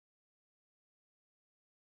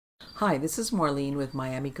Hi, this is Marlene with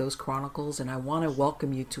Miami Ghost Chronicles, and I want to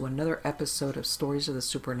welcome you to another episode of Stories of the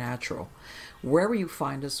Supernatural. Wherever you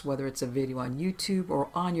find us, whether it's a video on YouTube or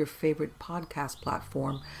on your favorite podcast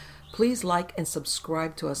platform, please like and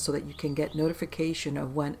subscribe to us so that you can get notification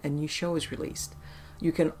of when a new show is released.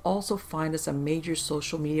 You can also find us on major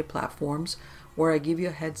social media platforms where I give you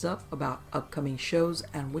a heads up about upcoming shows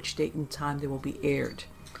and which date and time they will be aired.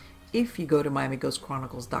 If you go to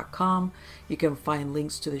MiamiGhostChronicles.com, you can find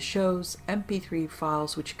links to the shows, MP3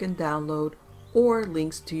 files which you can download, or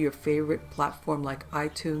links to your favorite platform like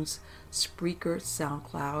iTunes, Spreaker,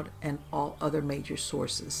 SoundCloud, and all other major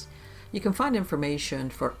sources. You can find information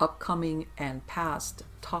for upcoming and past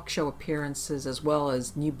talk show appearances as well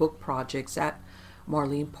as new book projects at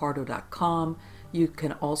MarlenePardo.com. You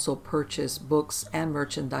can also purchase books and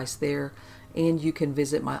merchandise there, and you can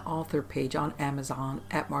visit my author page on Amazon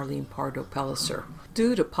at Marlene Pardo Pellicer.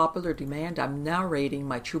 Due to popular demand, I'm narrating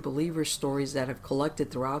my True Believer stories that I've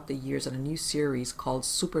collected throughout the years in a new series called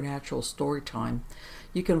Supernatural Storytime.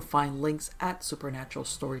 You can find links at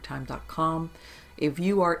supernaturalstorytime.com. If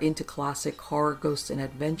you are into classic horror, ghost, and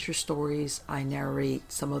adventure stories, I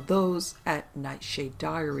narrate some of those at Nightshade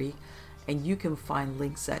Diary, and you can find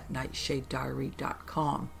links at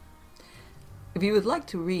nightshadediary.com. If you would like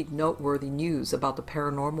to read noteworthy news about the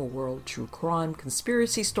paranormal world, true crime,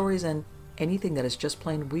 conspiracy stories, and anything that is just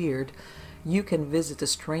plain weird, you can visit the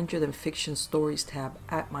Stranger Than Fiction Stories tab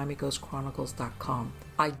at MiamiGhostChronicles.com.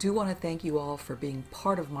 I do want to thank you all for being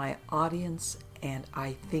part of my audience, and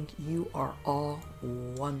I think you are all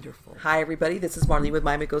wonderful. Hi everybody, this is Marlene with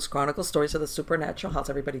Miami Ghost Chronicles, Stories of the Supernatural. How's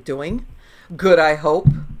everybody doing? Good, I hope.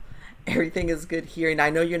 Everything is good here, and I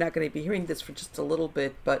know you're not going to be hearing this for just a little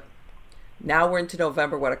bit, but now we're into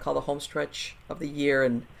November, what I call the home stretch of the year.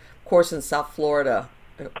 And of course, in South Florida,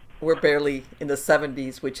 we're barely in the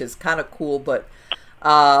 70s, which is kind of cool. But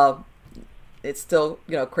it's still,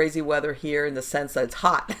 crazy weather here in the sense that it's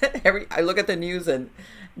hot. I look at the news and,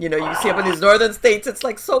 you see up in these northern states, it's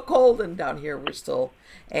like so cold. And down here, we're still.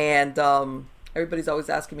 And everybody's always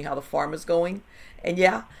asking me how the farm is going. And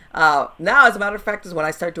now, as a matter of fact, is when I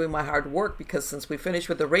start doing my hard work, because since we finished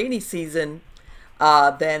with the rainy season,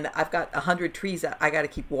 then I've got 100 trees that I got to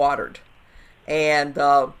keep watered. And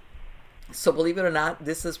so believe it or not,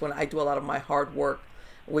 this is when I do a lot of my hard work,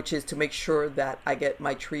 which is to make sure that I get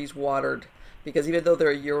my trees watered. Because even though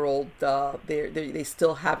they're a year old, they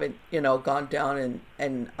still haven't, gone down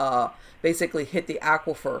and basically hit the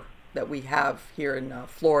aquifer that we have here in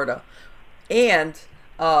Florida. And,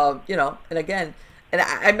 and again, and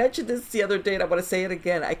I mentioned this the other day, and I want to say it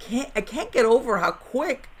again. I can't get over how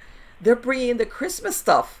quick they're bringing in the Christmas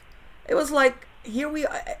stuff. It was like, here we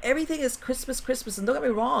are, everything is Christmas. And don't get me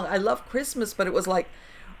wrong, I love Christmas, but it was like,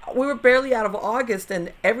 we were barely out of August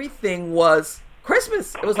and everything was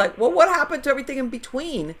Christmas. It was like, well, what happened to everything in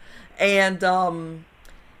between? And, and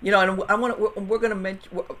we're going to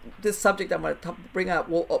mention this subject I'm going to bring up.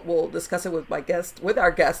 We'll discuss it with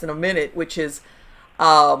our guest in a minute, which is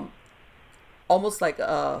almost like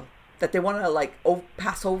that they want to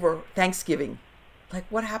pass over Thanksgiving. Like,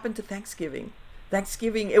 what happened to Thanksgiving?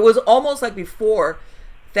 It was almost like before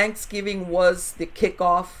Thanksgiving was the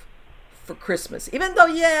kickoff for Christmas. Even though,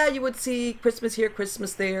 you would see Christmas here,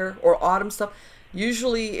 Christmas there, or autumn stuff.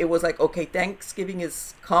 Usually it was like, okay, Thanksgiving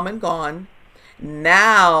is come and gone.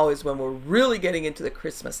 Now is when we're really getting into the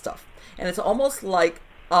Christmas stuff. And it's almost like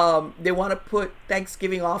they want to put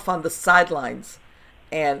Thanksgiving off on the sidelines.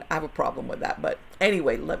 And I have a problem with that. But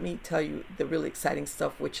anyway, let me tell you the really exciting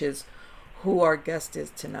stuff, which is who our guest is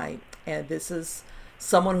tonight. And this is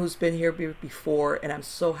someone who's been here before, and I'm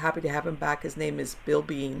so happy to have him back. His name is Bill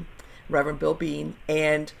Bean, Reverend Bill Bean,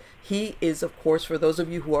 and he is, of course, for those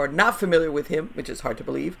of you who are not familiar with him, which is hard to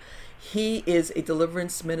believe, he is a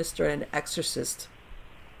deliverance minister and an exorcist.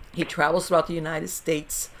 He travels throughout the United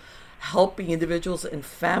States helping individuals and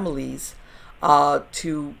families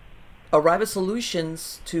to arrive at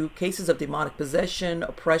solutions to cases of demonic possession,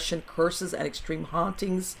 oppression, curses, and extreme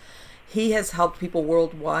hauntings. He has helped people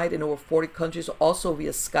worldwide in over 40 countries, also via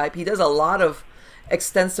Skype. He does a lot of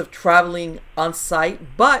extensive traveling on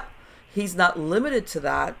site, but he's not limited to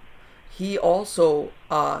that. He also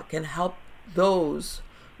can help those,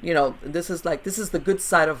 this is the good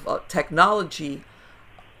side of technology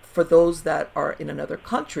for those that are in another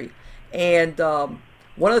country. And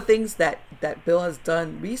one of the things that Bill has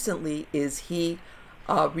done recently is he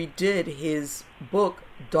redid his book,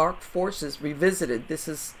 Dark Forces Revisited. This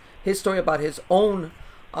is his story about his own,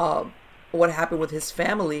 what happened with his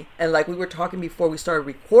family. And like we were talking before we started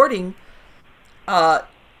recording,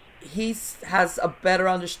 he has a better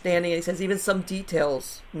understanding. And he says even some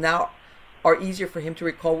details now are easier for him to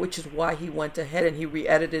recall, which is why he went ahead and he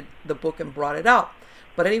re-edited the book and brought it out.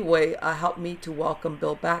 But anyway, help me to welcome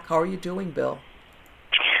Bill back. How are you doing, Bill?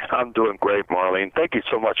 I'm doing great, Marlene. Thank you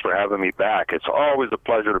so much for having me back. It's always a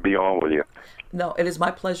pleasure to be on with you. No, it is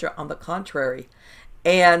my pleasure. On the contrary.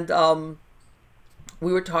 And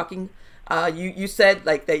we were talking, you said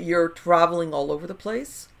like that you're traveling all over the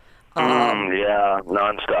place. Yeah,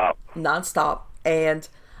 nonstop. Nonstop. And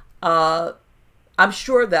I'm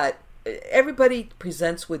sure that everybody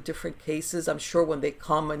presents with different cases. I'm sure when they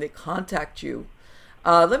come and they contact you.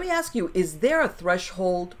 Let me ask you, is there a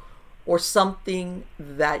threshold or something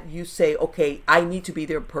that you say, okay, I need to be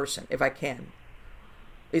there in person if I can?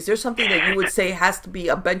 Is there something that you would say has to be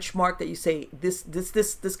a benchmark that you say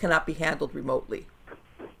this cannot be handled remotely?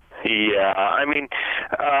 Yeah, I mean,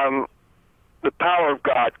 the power of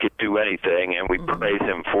God could do anything, and we praise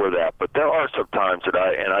Him for that. But there are some times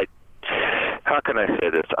that how can I say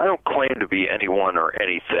this? I don't claim to be anyone or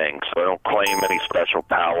anything, so I don't claim any special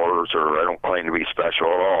powers, or I don't claim to be special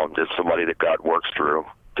at all. I'm just somebody that God works through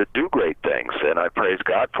to do great things, and I praise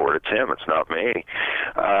God for it. It's Him, it's not me.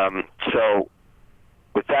 So,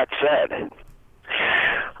 with that said,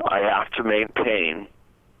 I have to maintain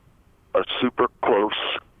a super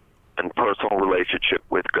close and personal relationship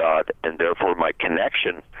with God, and therefore my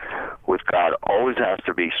connection with God always has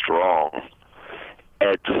to be strong.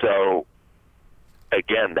 And so,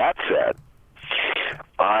 again, that said,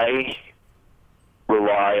 I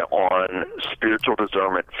rely on spiritual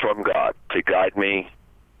discernment from God to guide me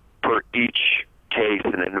per each case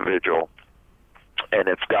and individual. And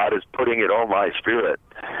if God is putting it on my spirit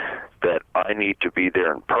that I need to be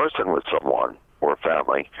there in person with someone or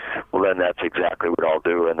family, well, then that's exactly what I'll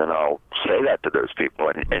do, and then I'll say that to those people.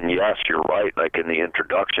 And yes, you're right, like in the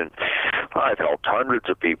introduction, I've helped hundreds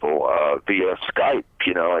of people via Skype,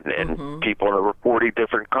 and people in over 40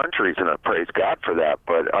 different countries, and I praise God for that.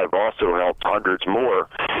 But I've also helped hundreds more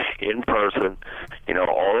in person,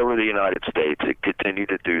 all over the United States, and continue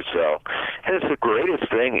to do so. And it's the greatest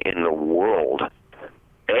thing in the world,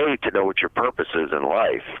 A, to know what your purpose is in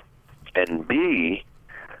life, and B,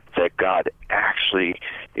 that God actually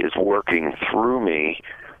is working through me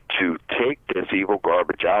to take this evil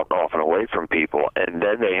garbage out and off and away from people, and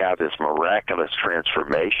then they have this miraculous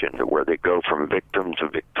transformation to where they go from victim to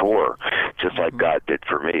victor, just like God did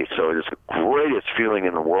for me. So it is the greatest feeling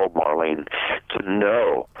in the world, Marlene, to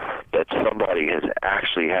know that somebody has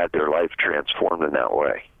actually had their life transformed in that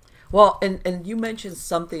way. Well, and you mentioned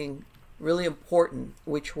something really important,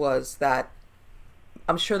 which was that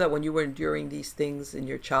I'm sure that when you were enduring these things in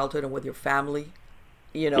your childhood and with your family,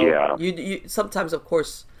 you sometimes, of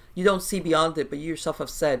course, you don't see beyond it, but you yourself have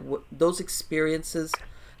said those experiences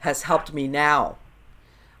has helped me now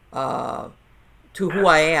to who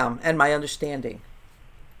I am and my understanding.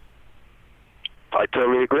 I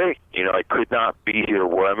totally agree. I could not be here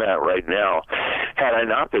where I'm at right now had I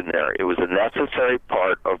not been there. It was a necessary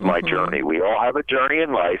part of my journey. We all have a journey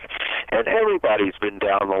in life, and everybody's been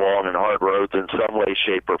down the long and hard roads in some way,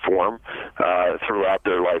 shape, or form throughout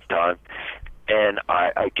their lifetime. And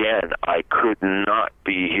I could not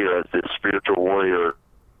be here as this spiritual warrior,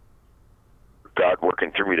 God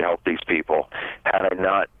working through me to help these people, had I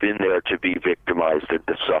not been there to be victimized and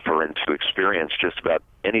to suffer and to experience just about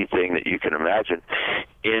anything that you can imagine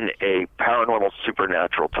in a paranormal,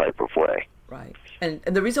 supernatural type of way. Right. And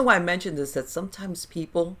the reason why I mentioned this is that sometimes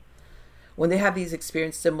people, when they have these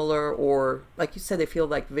experiences similar, or like you said, they feel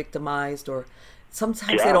like victimized, or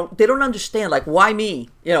sometimes they don't understand, like, why me?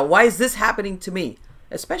 Why is this happening to me?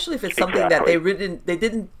 Especially if it's something that they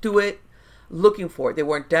didn't do it looking for it. They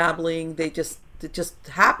weren't dabbling. It just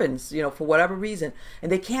happens, for whatever reason,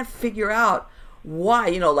 and they can't figure out why,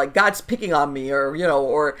 like God's picking on me,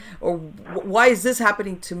 or why is this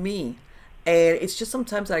happening to me? And it's just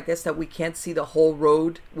sometimes, I guess, that we can't see the whole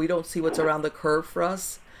road. We don't see what's around the curve for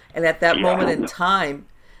us, and at that moment in time,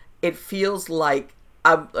 it feels like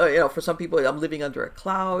for some people, I'm living under a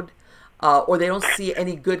cloud, or they don't see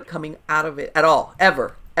any good coming out of it at all,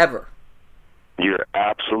 ever. You're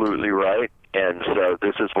absolutely right. And so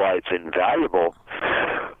this is why it's invaluable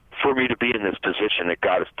for me to be in this position that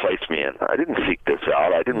God has placed me in. I didn't seek this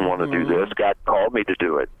out. I didn't want to do this. God called me to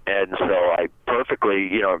do it. And so I perfectly,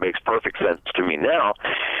 it makes perfect sense to me now.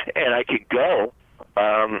 And I could go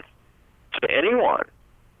to anyone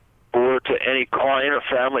or to any client or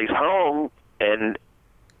family's home, and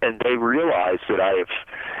they realize that I have,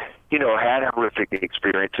 had horrific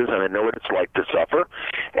experiences, and I know what it's like to suffer.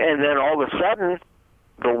 And then all of a sudden,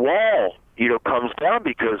 the wall, comes down,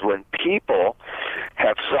 because when people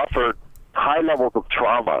have suffered high levels of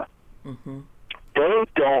trauma, they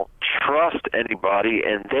don't trust anybody,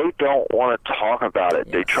 and they don't want to talk about it.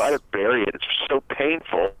 Yes. They try to bury it. It's so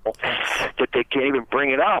painful that they can't even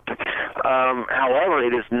bring it up. However,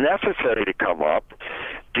 it is necessary to come up,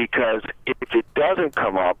 because if it doesn't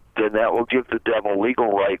come up, then that will give the devil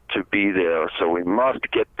legal right to be there. So we must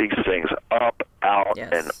get these things up, out,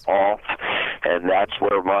 Yes. and off, and that's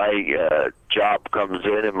where my job comes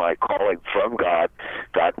in, and my calling from God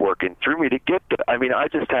working through me to get the. I mean, I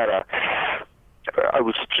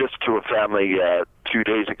was just to a family 2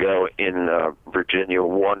 days ago in Virginia,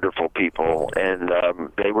 wonderful people, and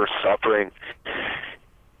they were suffering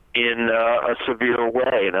in a severe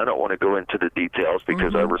way, and I don't want to go into the details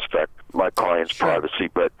because I respect my client's privacy,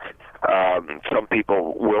 but some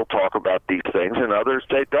people will talk about these things, and others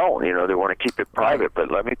they don't. You know, they want to keep it private.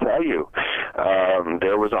 But let me tell you,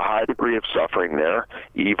 there was a high degree of suffering there.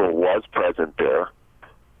 Evil was present there.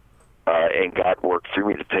 And God worked through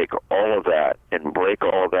me to take all of that and break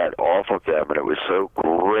all of that off of them. And it was so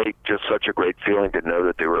great, just such a great feeling to know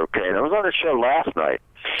that they were okay. And I was on a show last night.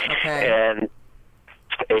 Okay. And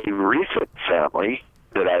a recent family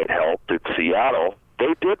that I had helped in Seattle,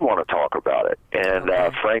 they did want to talk about it. And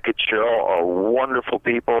Frank and Cheryl are wonderful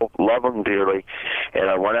people, love them dearly. And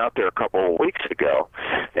I went out there a couple of weeks ago,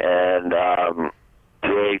 and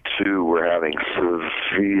they too were having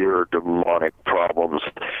severe demonic problems,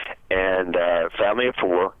 and family of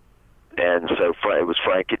four, and so it was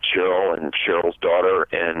Frank and Cheryl and Cheryl's daughter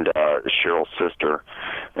and Cheryl's sister,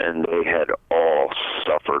 and they had all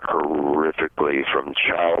suffered horrifically from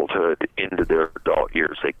childhood into their adult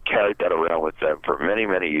years. They carried that around with them for many,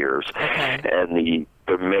 many years, and the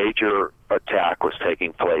major attack was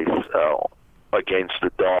taking place against the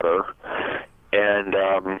daughter,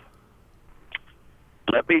 and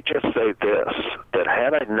let me just say this, that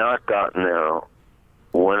had I not gotten there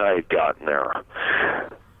when I had gotten there,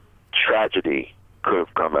 tragedy could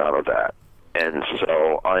have come out of that. And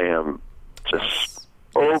so I am just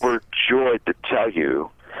overjoyed to tell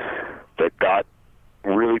you that God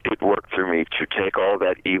really did work through me to take all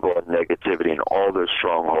that evil and negativity and all those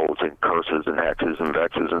strongholds and curses and hexes and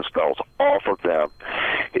vexes and spells off of them.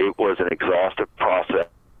 It was an exhaustive process.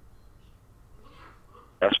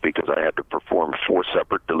 That's because I had to perform 4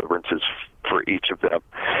 separate deliverances for each of them.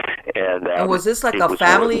 And was this like a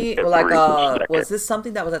family, was this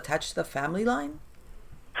something that was attached to the family line?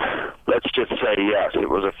 Let's just say yes. It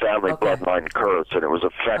was a family bloodline curse, and it was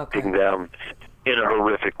affecting them in a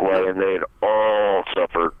horrific way, and they had all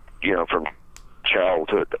suffered, you know, from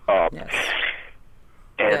childhood up. Yes.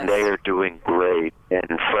 And they are doing great.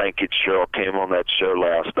 And Frank and Cheryl came on that show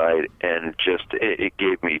last night, and just it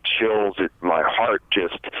gave me chills. My heart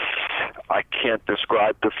just, I can't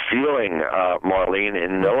describe the feeling, Marlene,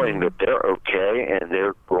 in knowing that they're okay and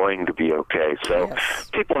they're going to be okay. So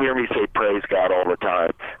people hear me say praise God all the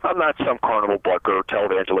time. I'm not some carnival bucker,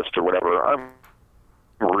 televangelist, or whatever. I'm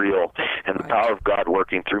real, and the power of God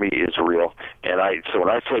working through me is real. And so when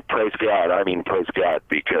I say praise God, I mean praise God,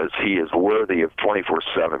 because He is worthy of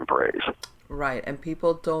 24/7 praise. Right, and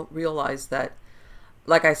people don't realize that,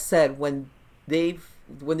 like I said, when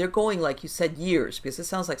they're going, like you said, years, because it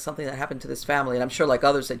sounds like something that happened to this family, and I'm sure like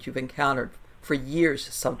others that you've encountered for years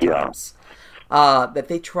sometimes, that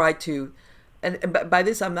they try to, and by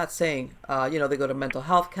this I'm not saying, they go to mental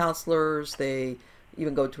health counselors, they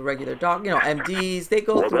even go to regular MDs. They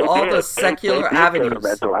go through all the secular avenues. Go to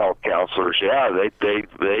mental health counselors,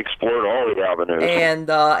 they explored all the avenues. And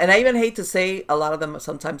I even hate to say, a lot of them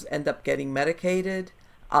sometimes end up getting medicated,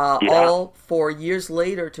 all for years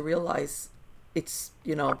later to realize it's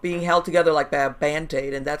being held together like by a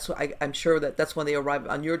Band-Aid, and that's I'm sure that's when they arrive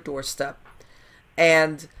on your doorstep,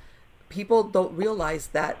 and people don't realize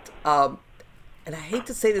that. And I hate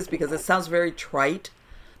to say this because it sounds very trite.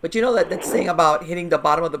 But you know that saying about hitting the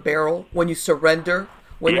bottom of the barrel when you surrender,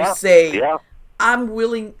 when you say, I'm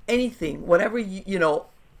willing anything, whatever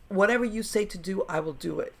whatever you say to do, I will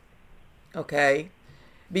do it. Okay?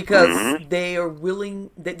 Because they are willing,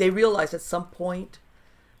 they realize at some point,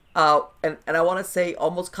 and I want to say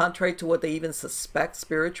almost contrary to what they even suspect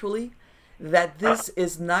spiritually, that this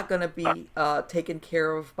is not going to be taken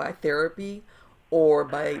care of by therapy or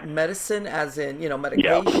by medicine, as in,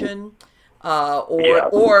 medication.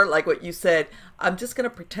 Or like what you said, I'm just going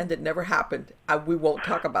to pretend it never happened. We won't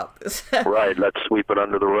talk about this. Right. Let's sweep it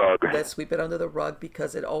under the rug. Let's sweep it under the rug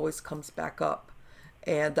because it always comes back up.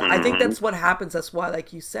 And I think that's what happens. That's why,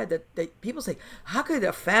 like you said, that people say, how could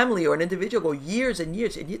a family or an individual go years and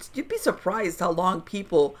years? And you'd be surprised how long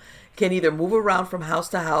people can either move around from house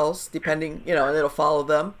to house, depending, and it'll follow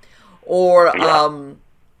them, or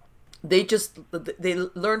they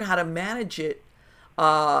learn how to manage it.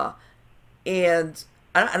 And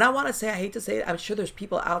and I want to say, I hate to say it, I'm sure there's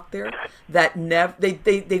people out there that never,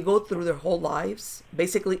 they go through their whole lives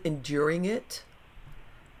basically enduring it,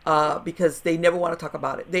 because they never want to talk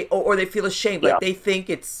about it. Or they feel ashamed, like they think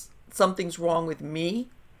it's something's wrong with me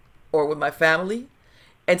or with my family,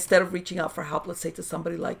 instead of reaching out for help, let's say to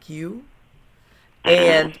somebody like you,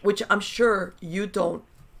 and which I'm sure you don't,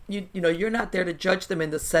 you know, you're not there to judge them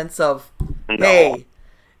in the sense of, hey,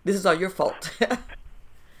 this is all your fault.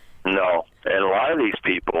 No. And a lot of these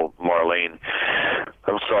people, Marlene,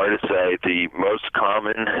 I'm sorry to say, the most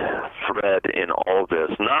common thread in all of this,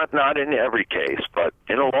 not in every case, but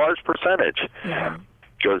in a large percentage,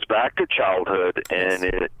 goes back to childhood,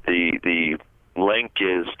 and the link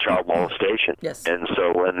is child molestation. Yes. And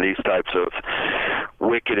so when these types of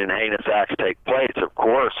wicked and heinous acts take place, of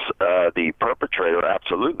course, the perpetrator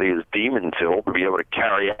absolutely is demon-filled to be able to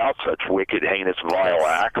carry out such wicked, heinous, vile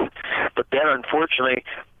acts. But then, unfortunately,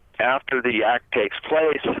 after the act takes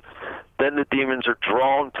place, then the demons are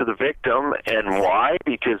drawn to the victim. And why?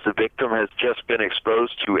 Because the victim has just been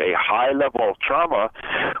exposed to a high level of trauma,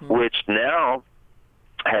 which now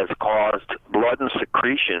has caused blood and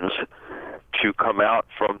secretions to come out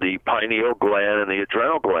from the pineal gland and the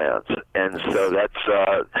adrenal glands. And so that's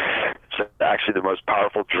actually the most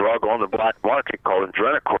powerful drug on the black market, called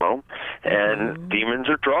adrenochrome. And demons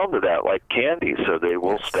are drawn to that like candy, so they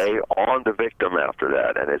will stay on the victim after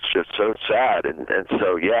that. And it's just so sad. And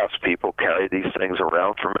so, yes, people carry these things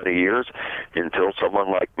around for many years until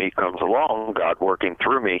someone like me comes along, God working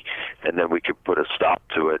through me, and then we can put a stop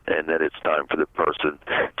to it, and then it's time for the person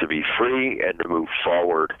to be free and to move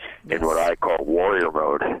forward in what I call warrior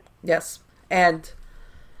mode. Yes. And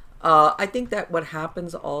I think that what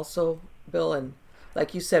happens also, Bill, and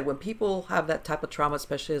like you said, when people have that type of trauma,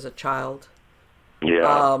 especially as a child,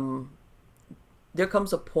 there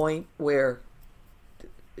comes a point where,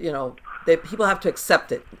 you know, that people have to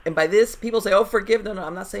accept it. And by this, people say, oh, forgiveness. No,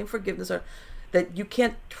 I'm not saying forgiveness, or that you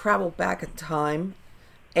can't travel back in time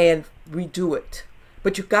and redo it.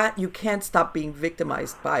 But you can't stop being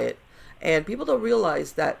victimized by it. And people don't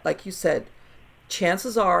realize that, like you said,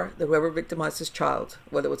 chances are that whoever victimized this child,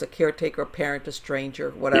 whether it was a caretaker, a parent, a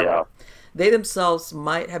stranger, whatever, they themselves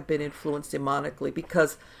might have been influenced demonically,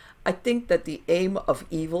 because I think that the aim of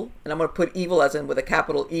evil, and I'm going to put evil as in with a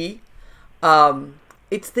capital E,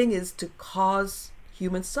 its thing is to cause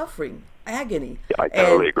human suffering, agony. I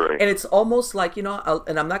totally agree. And it's almost like, you know,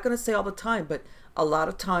 and I'm not going to say all the time, but a lot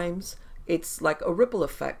of times it's like a ripple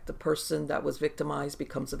effect. The person that was victimized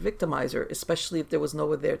becomes a victimizer, especially if there was no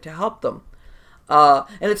one there to help them. And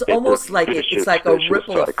it's almost like it's like a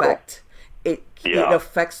ripple effect. It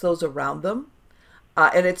affects those around them,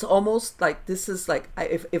 and it's almost like this is like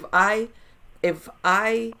if I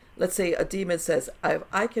let's say a demon says,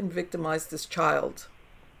 I can victimize this child,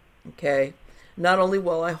 okay, not only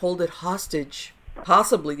will I hold it hostage,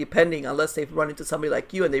 possibly depending, unless they've run into somebody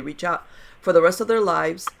like you and they reach out, for the rest of their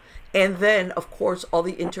lives, and then of course all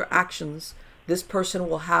the interactions this person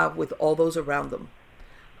will have with all those around them.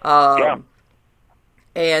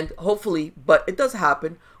 And hopefully, but it does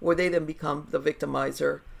happen where they then become the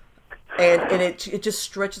victimizer, and it just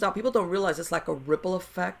stretches out. People don't realize it's like a ripple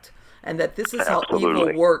effect, and that this is how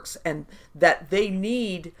evil works, and that they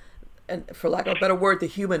need, and for lack of a better word, the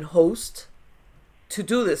human host to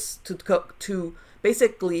do this, to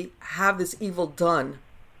basically have this evil done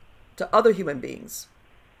to other human beings.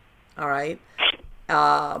 All right,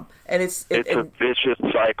 and it's a vicious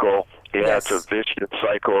cycle. Yeah, it's a vicious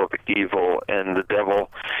cycle of evil, and the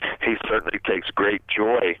devil, he certainly takes great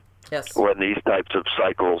joy when these types of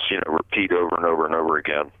cycles, you know, repeat over and over and over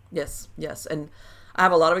again. Yes, and I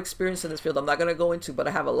have a lot of experience in this field. I'm not going to go into, but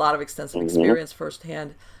I have a lot of extensive experience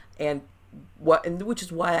firsthand, and which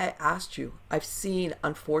is why I asked you. I've seen,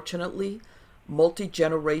 unfortunately,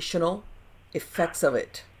 multi-generational effects of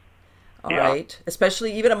it. All right,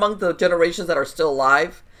 especially even among the generations that are still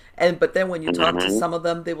alive. But then when you talk to some of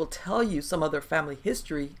them, they will tell you some of their family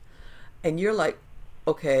history, and you're like,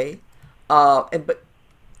 okay, but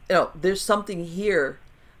you know, there's something here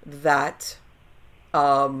that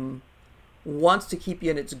wants to keep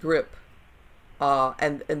you in its grip,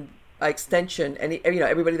 and by extension, and you know,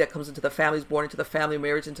 everybody that comes into the family is born into the family,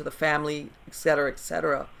 marriage into the family, etc.,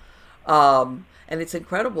 etc. And it's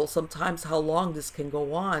incredible sometimes how long this can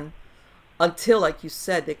go on until, like you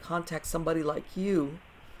said, they contact somebody like you.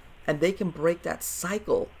 And they can break that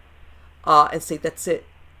cycle and say, that's it.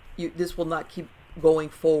 This will not keep going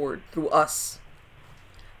forward through us.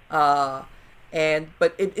 But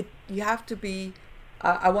you have to be,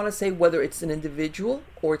 I want to say, whether it's an individual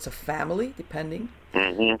or it's a family, depending.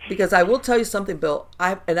 Because I will tell you something, Bill,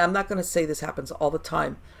 and I'm not going to say this happens all the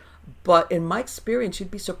time. But in my experience,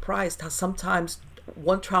 you'd be surprised how sometimes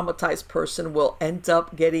one traumatized person will end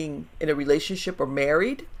up getting in a relationship or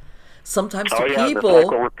married. Sometimes to The people,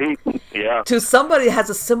 cycle repeats. Yeah. to somebody that has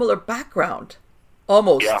a similar background,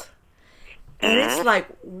 almost. Yeah. And it's like,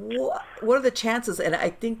 what are the chances? And I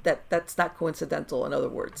think that that's not coincidental, in other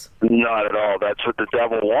words. Not at all. That's what the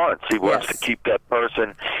devil wants. He wants Yes. to keep that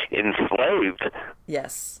person enslaved.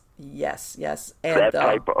 Yes, yes, yes. That And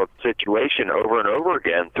type of situation over and over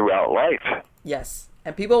again throughout life. yes.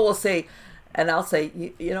 And people will say, and I'll say,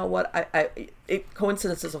 you know what?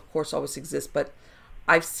 Coincidences, of course, always exist, but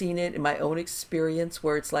I've seen it in my own experience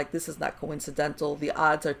where it's like, this is not coincidental. The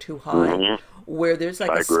odds are too high. Where there's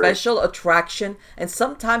like I a agree. special attraction. And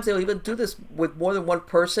sometimes they'll even do this with more than one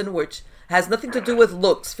person, which has nothing to do with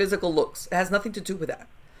looks, physical looks. It has nothing to do with that.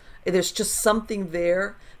 There's just something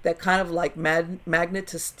there that kind of like magnet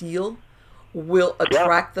to steel will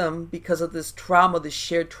attract them because of this trauma, this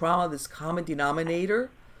shared trauma, this common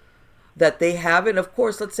denominator that they have. And of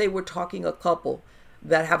course, let's say we're talking a couple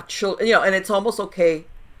that have children, and it's almost okay.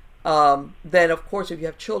 Then of course, if you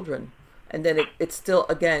have children, and then it's still,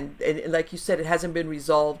 again, and like you said, it hasn't been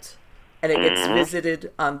resolved, and it gets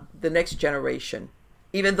visited on the next generation,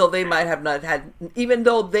 even though they might have not had, even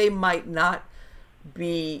though they might not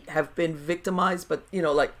have been victimized, but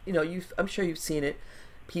I'm sure you've seen it.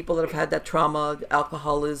 People that have had that trauma,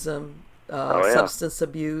 alcoholism, substance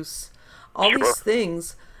abuse, all these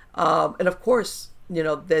things, and of course,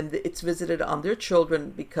 then it's visited on their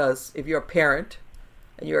children, because if you're a parent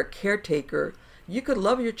and you're a caretaker, you could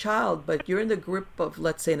love your child, but you're in the grip of,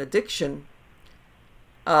 let's say, an addiction.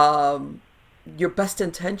 Your best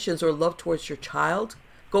intentions or love towards your child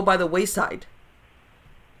go by the wayside.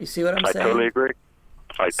 You see what I'm saying?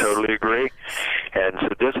 I totally agree. And so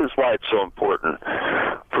this is why it's so important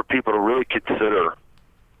for people to really consider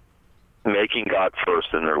making God first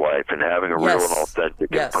in their life and having a real and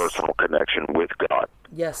authentic and personal connection with God.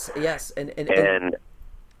 Yes. And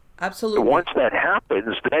absolutely. Once that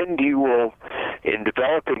happens, then you will, in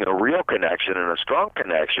developing a real connection and a strong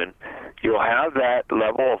connection, you'll have that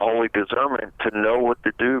level of holy discernment to know what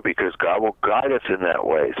to do, because God will guide us in that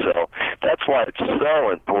way. So that's why it's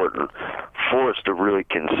so important for us to really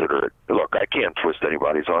consider it. Look, I can't twist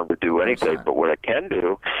anybody's arm to do anything, but what I can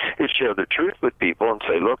do is share the truth with people and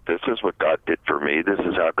say, look, this is what God did for me. This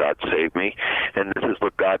is how God saved me. And this is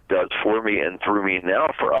what God does for me and through me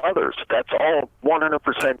now for others. That's all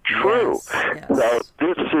 100% true. Yes. So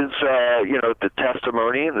this is, the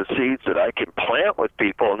testimony and the seeds that I can plant with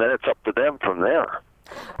people, and then it's up to them from there.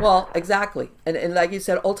 Well, exactly. And like you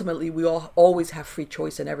said, ultimately, we all always have free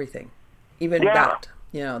choice in everything. Even that,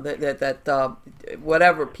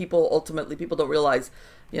 whatever people don't realize,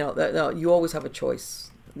 that no, you always have a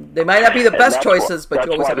choice. They might not be the best choices, but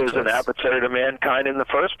you always have a choice. That's why there's an adversary to mankind in the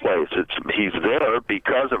first place. He's there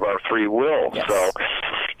because of our free will. Yes. So,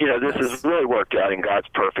 this has really worked out in God's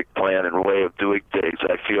perfect plan and way of doing things.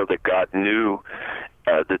 I feel that God knew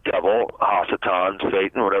the devil, Hasatan,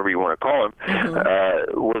 Satan, whatever you want to call him,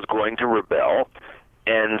 was going to rebel.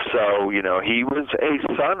 And so, he was a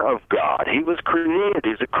son of God. He was created.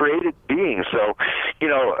 He's a created being. So,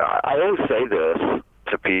 I always say this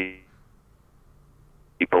to people.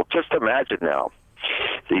 Just imagine now,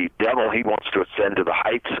 the devil, he wants to ascend to the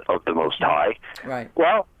heights of the Most High. Right.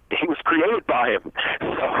 Well, he was created by him.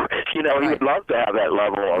 So, he would love to have that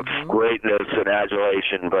level of greatness and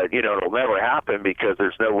adulation, but, it'll never happen, because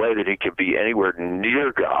there's no way that he could be anywhere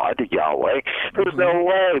near God, Yahweh. There's no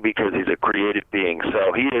way, because he's a created being.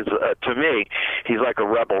 So he is, to me, he's like a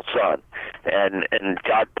rebel son. And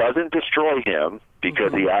God doesn't destroy him,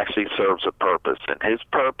 because he actually serves a purpose. And his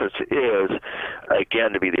purpose is,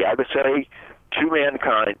 again, to be the adversary to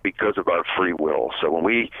mankind because of our free will. So when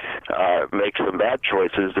we make some bad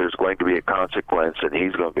choices, there's going to be a consequence, and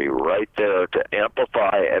he's going to be right there to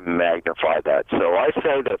amplify and magnify that. So I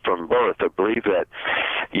say that from birth, I believe that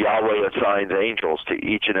Yahweh assigns angels to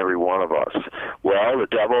each and every one of us. Well, the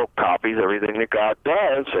devil copies everything that God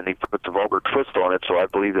does, and he puts a vulgar twist on it, so I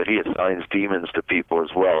believe that he assigns demons to people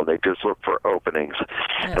as well. They just look for openings.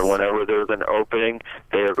 Yes. And whenever there's an opening,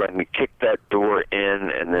 they are going to kick that door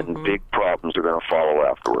in, and then big problems are going to follow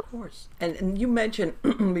afterward. Of course. And you mentioned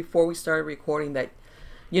before we started recording that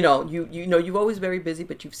you're always very busy,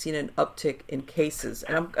 but you've seen an uptick in cases.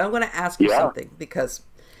 And I'm going to ask you something, because,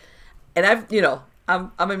 and I'm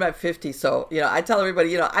in my 50s, so I tell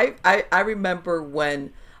everybody, I remember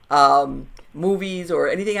when movies or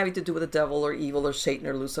anything having to do with the devil or evil or Satan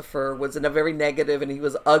or Lucifer was in a very negative, and he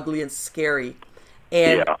was ugly and scary.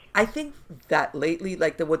 And I think that lately,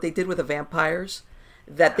 like what they did with the vampires,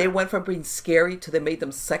 that they went from being scary to they made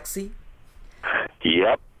them sexy.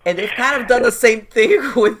 Yep. And they've kind of done the same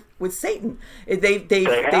thing with Satan. They've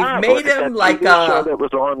made him like a show that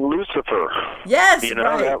was on Lucifer. Yes, you know,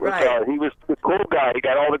 right, that was, right. He was the cool guy. He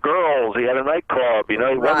got all the girls. He had a nightclub. You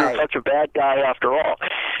know, he wasn't such a bad guy after all.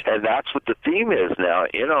 And that's what the theme is now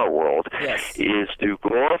in our world, is to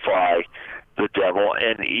glorify the devil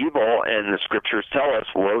and evil, and the scriptures tell us,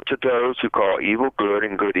 woe to those who call evil good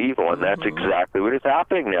and good evil, and that's exactly what is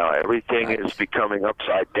happening now. Everything is becoming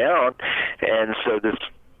upside down, and so this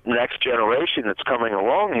next generation that's coming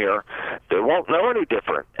along here, they won't know any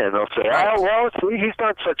different, and they'll say, oh, well, see, he's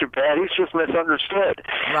not such a bad, he's just misunderstood.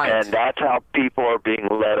 And that's how people are being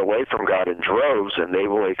led away from God in droves, and they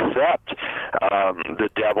will accept the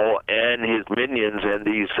devil and his minions and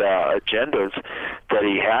these agendas that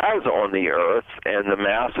he has on the earth, and the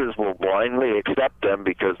masses will blindly accept them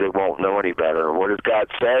because they won't know any better. And what does God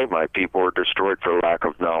say? My people are destroyed for lack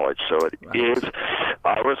of knowledge. So it is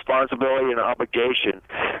our responsibility and obligation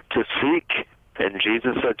to seek, and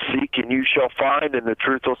Jesus said, seek and you shall find, and the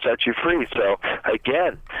truth will set you free. So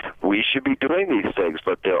again, we should be doing these things,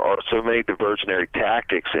 but there are so many diversionary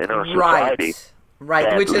tactics in our society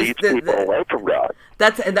that which leads people away from God.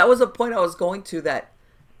 And that was a point I was going to, that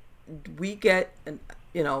we get,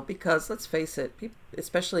 you know, because let's face it, people,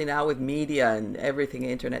 especially now with media and everything,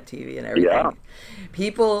 internet, TV, and everything,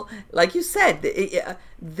 people, like you said,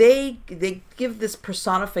 they give this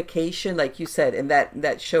personification, like you said, in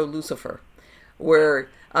that show Lucifer, where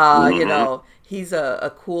you know, he's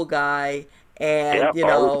a cool guy, and you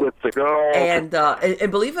know, and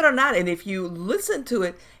believe it or not, and if you listen to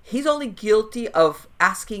it, he's only guilty of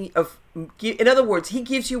asking in other words, he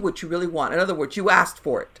gives you what you really want. In other words, you asked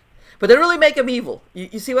for it. But they really make him evil.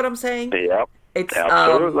 You see what I'm saying? Yep. It's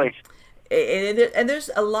absolutely. And there's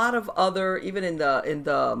a lot of other, even in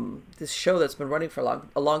this show that's been running for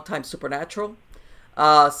a long time, Supernatural.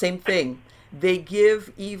 Same thing. They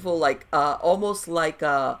give evil like almost like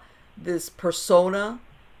this persona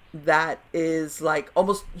that is like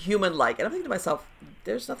almost human-like. And I'm thinking to myself,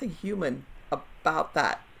 there's nothing human about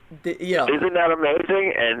that. You know, isn't that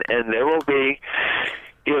amazing? And there will be,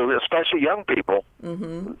 you know, especially young people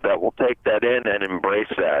that will take that in and embrace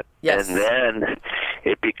that. Yes. And then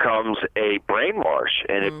it becomes a brainwash,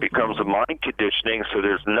 and it becomes a mind conditioning, so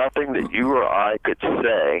there's nothing that you or I could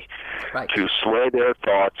say to sway their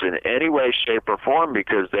thoughts in any way, shape, or form,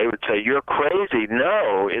 because they would say, you're crazy.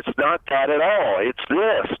 No, it's not that at all. It's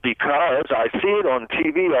this, because I see it on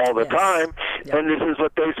TV all the time, and this is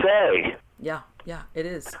what they say. Yeah, it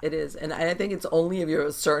is. It is. And I think it's only if you're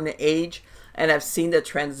a certain age and I've seen the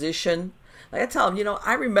transition. Like I tell them, you know,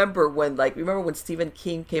 I remember when Stephen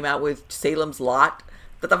King came out with Salem's Lot,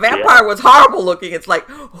 that the vampire was horrible looking. It's like,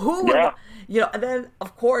 who would, you know, and then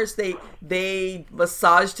of course they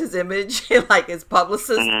massaged his image, like his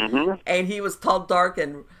publicist, and he was tall, dark,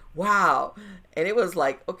 and wow. And it was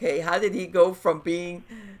like, okay, how did he go from being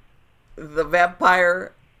the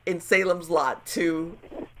vampire in Salem's Lot to,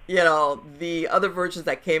 you know, the other versions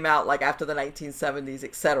that came out like after the 1970s,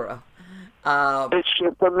 etc. It's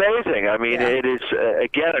just amazing. I mean, it is,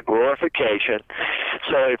 again, a glorification.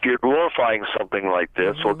 So if you're glorifying something like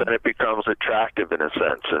this, well, then it becomes attractive in a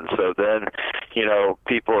sense. And so then, you know,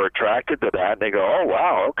 people are attracted to that, and they go, oh,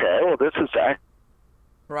 wow, okay, well, this is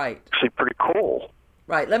actually pretty cool.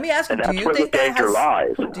 Right. Let me ask you, and do you think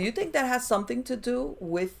that has something to do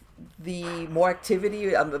with the more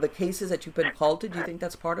activity on the cases that you've been called to? Do you think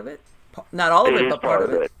that's part of it? Not all of it, but part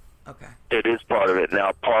of it. Okay. It is part of it.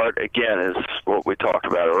 Now, part, again, is what we talked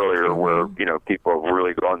about earlier, where, you know, people have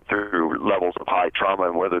really gone through levels of high trauma,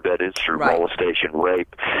 and whether that is through molestation,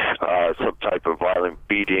 rape, some type of violent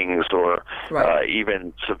beatings, or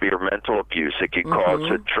even severe mental abuse. It can cause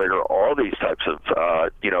to trigger all these types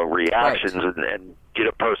of, you know, reactions and get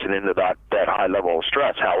a person into that high level of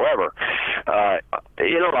stress. However,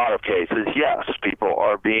 in a lot of cases, yes, people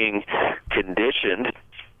are being conditioned,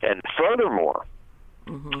 and furthermore,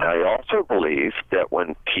 I also believe that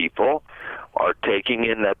when people are taking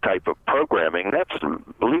in that type of programming,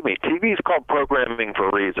 believe me, TV is called programming for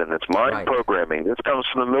a reason. It's mind programming. This comes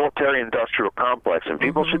from the military-industrial complex, and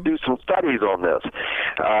people should do some studies on this.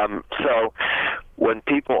 So when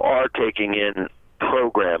people are taking in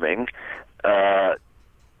programming,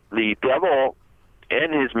 the devil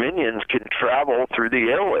and his minions can travel through the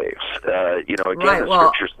airwaves. You know, again, the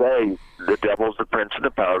scriptures say the devil's the prince of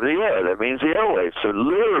the power of the air. That means the airwaves. So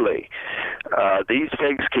literally, these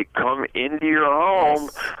things can come into your home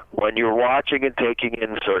when you're watching and taking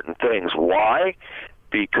in certain things. Why?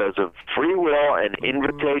 Because of free will and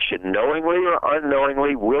invitation, knowingly or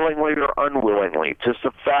unknowingly, willingly or unwillingly. Just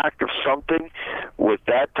the fact of something with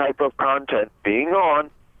that type of content being on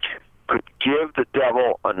could give the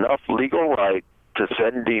devil enough legal right to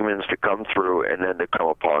send demons to come through and then to come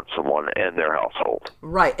upon someone and their household.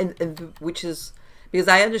 Right, and which is because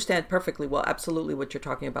I understand perfectly well, absolutely what you're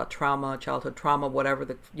talking about, trauma, childhood trauma, whatever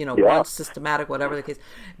the, once systematic, whatever the case.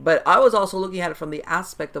 But I was also looking at it from the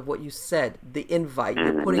aspect of what you said, the invite.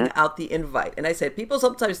 You're putting out the invite. And I said, people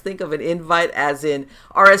sometimes think of an invite as in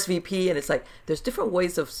RSVP, and it's like, there's different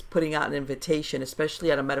ways of putting out an invitation,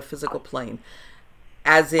 especially at a metaphysical plane,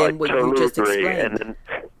 as in what you just explained. And then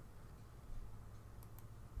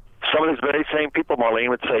some of these very same people, Marlene,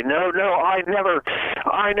 would say, no, I never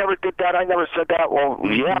did that. I never said that. Well,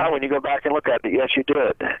 yeah, when you go back and look at it, yes, you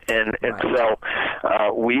did. And so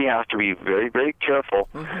we have to be very, very careful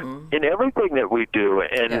in everything that we do.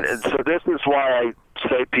 And so this is why I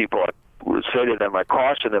say to them, I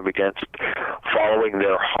caution them against following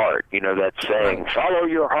their heart. That saying, follow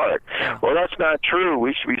your heart. Yeah. Well, that's not true.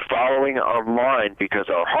 We should be following our mind because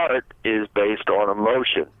our heart is based on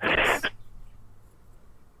emotion.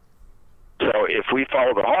 So if we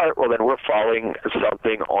follow the heart, well, then we're following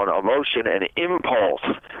something on emotion and impulse,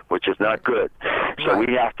 which is not good. So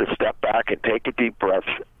we have to step back and take a deep breath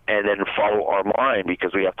and then follow our mind,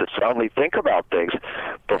 because we have to soundly think about things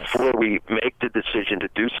before we make the decision to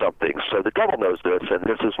do something. So the devil knows this, and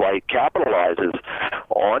this is why he capitalizes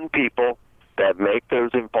on people that make those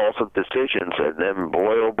impulsive decisions. And then,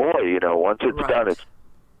 boy, oh boy, once it's done, it's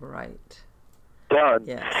done,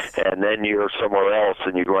 and then you're somewhere else,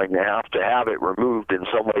 and you're going to have it removed in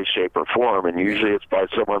some way, shape, or form. And usually it's by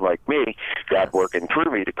someone like me, God working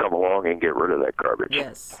through me, to come along and get rid of that garbage.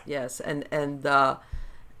 Yes, and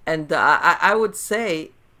I would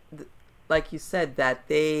say, like you said, that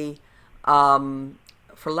they, I'm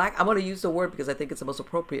going to use the word because I think it's the most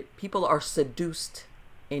appropriate. People are seduced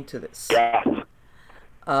into this. Yes, it's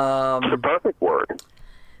the perfect word.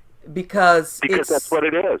 Because that's what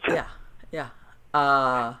it is. Yeah.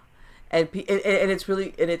 And it's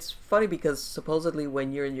really, and it's funny because supposedly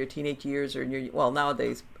when you're in your teenage years, or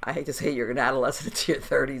nowadays, I hate to say you're an adolescent into your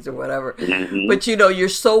 30s or whatever, but you're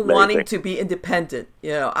so wanting to be independent.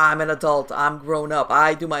 I'm an adult, I'm grown up,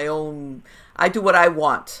 I do what I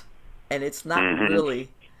want. And it's not really,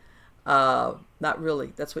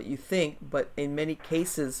 that's what you think. But in many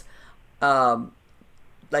cases,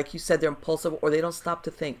 like you said, they're impulsive, or they don't stop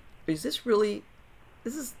to think,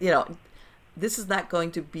 this is not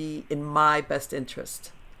going to be in my best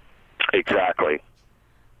interest. Exactly.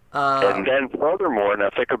 And then furthermore, now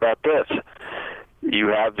think about this. You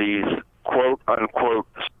have these quote-unquote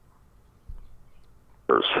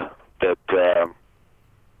that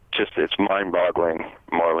it's mind-boggling,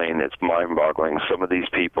 Marlene. It's mind-boggling. Some of these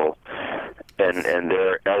people, and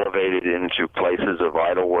they're elevated into places of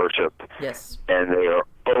idol worship. Yes. And they are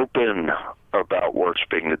open about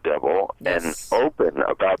worshiping the devil, and open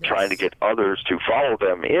about trying to get others to follow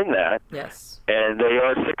them in that. Yes. And they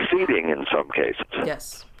are succeeding in some cases.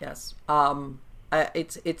 Yes.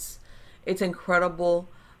 It's incredible.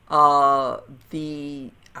 I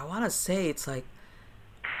want to say it's like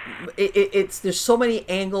it's there's so many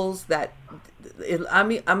angles that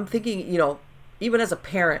I'm thinking, even as a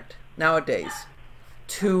parent nowadays,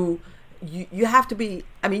 you have to be,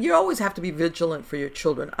 you always have to be vigilant for your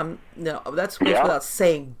children. That's goes without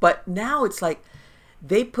saying. But now it's like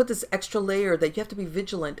they put this extra layer that you have to be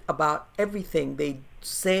vigilant about everything they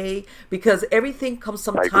say, because everything comes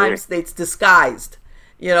sometimes it's disguised.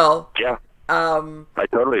 Yeah. I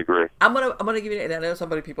totally agree. I'm gonna give you, and I know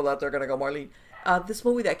people out there are gonna go, Marlene, this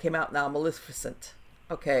movie that came out now, Maleficent,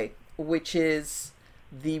 okay, which is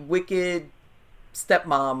the wicked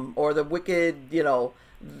stepmom, or the wicked,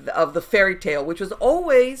 of the fairy tale, which was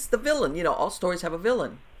always the villain. All stories have a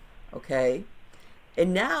villain, okay?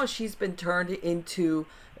 And now she's been turned into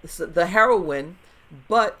the heroine.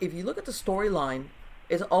 But if you look at the storyline,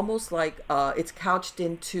 it's almost like it's couched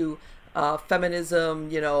into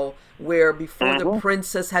feminism, where before the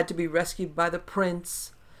princess had to be rescued by the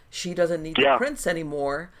prince, she doesn't need the prince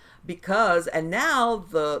anymore, and now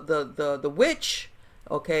the witch,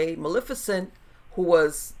 okay, Maleficent, who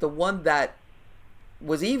was the one that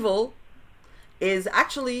was evil, is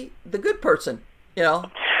actually the good person,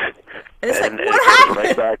 And it's what happened?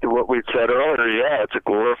 Right back to what we said earlier. It's a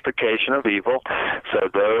glorification of evil. So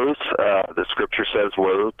those, the scripture says,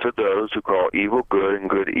 woe to those who call evil good and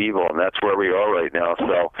good evil, and that's where we are right now.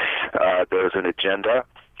 So there's an agenda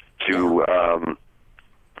to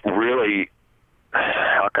really,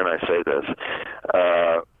 how can I say this?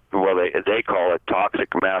 They call it toxic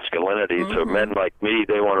masculinity. So men like me,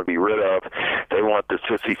 they want to be rid of. They want the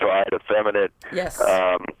sissified, effeminate,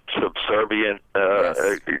 subservient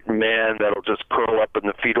Yes. man that'll just curl up in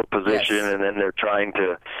the fetal position, Yes. and then they're trying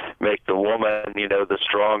to make the woman, the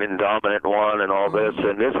strong and dominant one, and all this.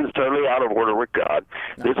 And this is totally out of order with God.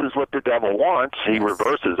 No. This is what the devil wants. He Yes.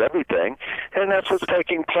 reverses everything, and that's what's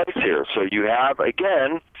taking place here. So you have,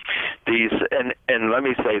 again, these, and let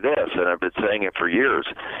me say this, and I've been saying it for years,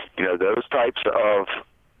 those types of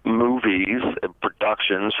movies and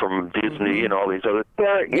productions from Disney and all these other,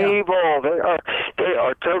 they're evil. They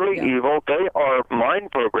are totally evil. They are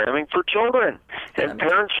mind programming for children. And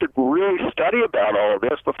parents should really study about all of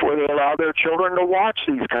this before they allow their children to watch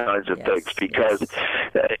these kinds of things, because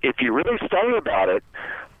if you really study about it,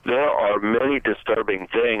 there are many disturbing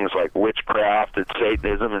things like witchcraft and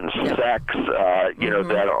Satanism and sex,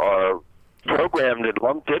 that are programmed and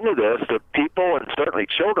lumped into this that people, and certainly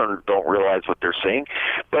children, don't realize what they're seeing.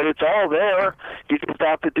 But it's all there. You just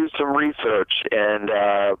have to do some research. And,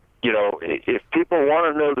 if people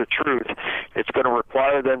want to know the truth, it's going to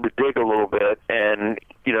require them to dig a little bit. And,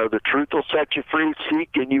 the truth will set you free. Seek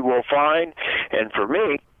and you will find. And for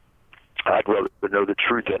me, I'd rather know the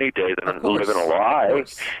truth any day than live in a lie.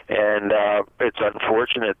 And it's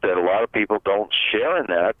unfortunate that a lot of people don't share in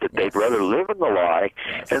that they'd rather live in the lie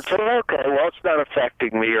and say, okay, well, it's not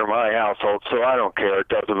affecting me or my household, so I don't care. It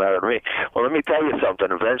doesn't matter to me. Well, let me tell you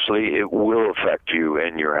something. Eventually, it will affect you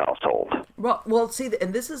and your household. Well, see,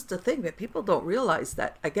 and this is the thing that people don't realize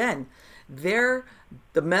that, again, the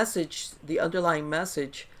message, the underlying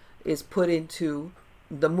message is put into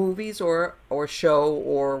the movies or show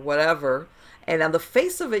or whatever, and on the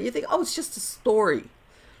face of it you think, oh, it's just a story.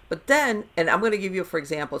 But then, and I'm going to give you for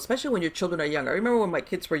example, especially when your children are younger. I remember when my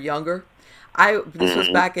kids were younger, this was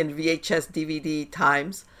back in VHS DVD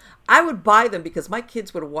times, I would buy them because my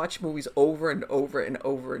kids would watch movies over and over and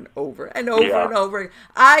over and over and over and over.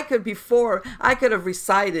 I could have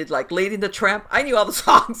recited like Lady and the Tramp. I knew all the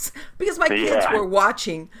songs because my kids were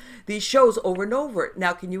watching these shows over and over.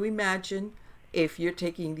 Now, can you imagine if you're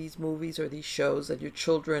taking these movies or these shows that your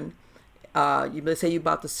children, let's say you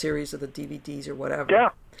bought the series of the DVDs or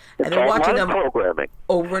whatever, and they're watching them programming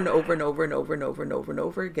over and over and over and over and over and over and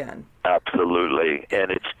over again. Absolutely,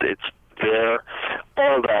 and it's there.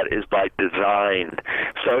 All that is by design.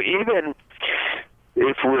 So even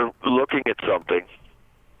if we're looking at something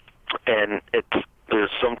and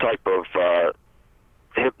there's some type of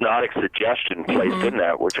hypnotic suggestion placed in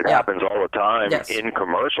that, which happens all the time in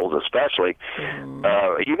commercials especially,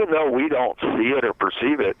 even though we don't see it or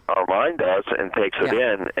perceive it, our mind does and takes it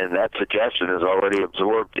in, and that suggestion is already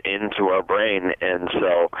absorbed into our brain. And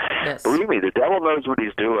so believe me, the devil knows what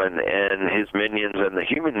he's doing, and his minions and the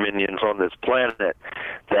human minions on this planet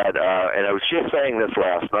that and I was just saying this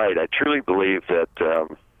last night, I truly believe that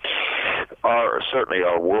certainly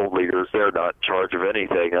our world leaders, they're not in charge of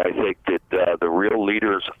anything. I think that the real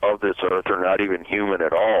leaders of this earth are not even human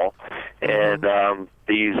at all. And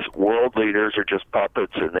these world leaders are just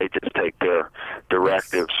puppets, and they just take their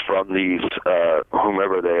directives from these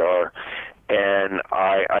whomever they are. And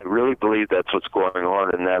I really believe that's what's going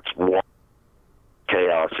on, and that's one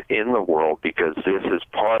chaos in the world, because this is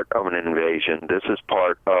part of an invasion. This is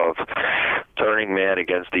part of turning man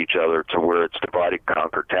against each other to where it's divide and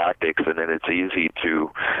conquer tactics, and then it's easy to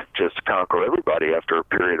just conquer everybody after a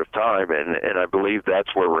period of time. And I believe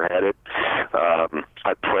that's where we're headed.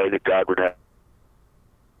 I pray that God would have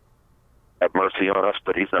mercy on us,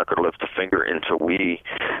 but he's not going to lift a finger until we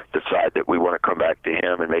decide that we want to come back to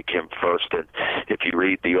him and make him first. And if you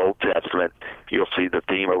read the Old Testament, you'll see the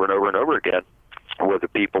theme over and over and over again, where the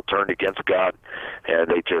people turned against God and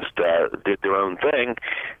they just did their own thing.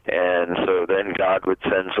 And so then God would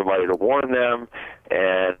send somebody to warn them.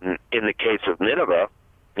 And in the case of Nineveh,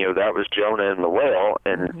 that was Jonah and the whale.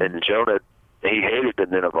 And Jonah, he hated the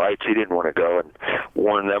Ninevites. He didn't want to go and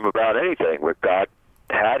warn them about anything. But God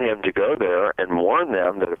had him to go there and warn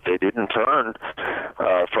them that if they didn't turn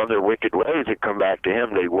from their wicked ways and come back to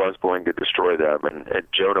him, they was going to destroy them. And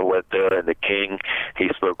Jonah went there, and the king, he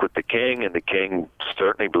spoke with the king, and the king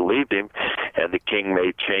certainly believed him, and the king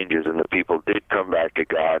made changes, and the people did come back to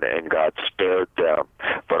God, and God spared them.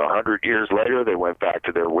 But 100 years later, they went back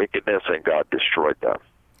to their wickedness, and God destroyed them.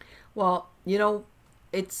 Well,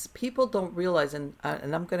 it's people don't realize, and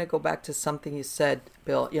I'm going to go back to something you said,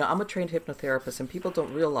 Bill. I'm a trained hypnotherapist, and people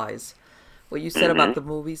don't realize what you said about the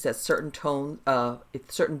movies, that certain tone,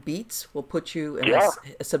 certain beats will put you in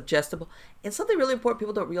a suggestible. And something really important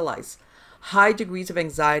people don't realize: high degrees of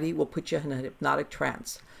anxiety will put you in a hypnotic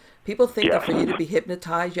trance. People think that for you to be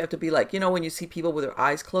hypnotized, you have to be like, when you see people with their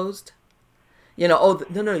eyes closed.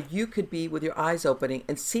 No, you could be with your eyes opening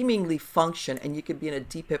and seemingly function, and you could be in a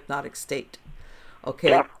deep hypnotic state.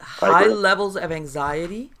 Okay, high levels of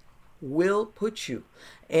anxiety will put you.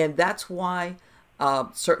 And that's why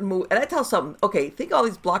certain movies, and I tell something, okay, think of all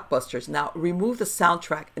these blockbusters. Now remove the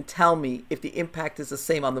soundtrack and tell me if the impact is the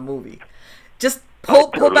same on the movie. Just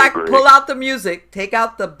pull out the music, take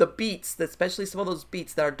out the beats, especially some of those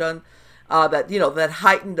beats that are done that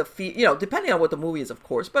heighten the feel, depending on what the movie is, of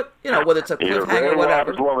course, but whether it's a cliffhanger or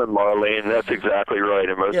whatever. Woman, Marlene, that's exactly right,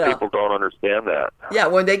 and most people don't understand that. Yeah,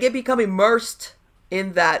 when they become immersed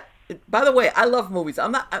in that. By the way, I love movies.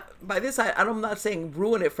 I'm not I'm not saying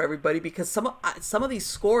ruin it for everybody, because some of these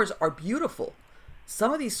scores are beautiful.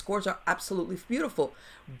 Some of these scores are absolutely beautiful,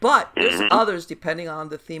 but there's others depending on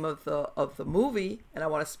the theme of the movie, and I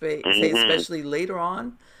want to say especially later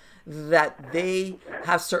on, that they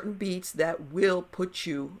have certain beats that will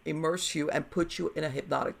immerse you, and put you in a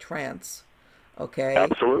hypnotic trance. Okay.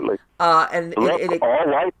 Absolutely. And all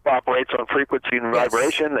life operates on frequency and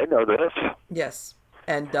vibration. They know this. Yes.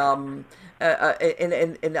 And and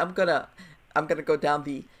I'm gonna go down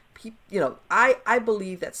the, I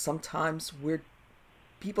believe that sometimes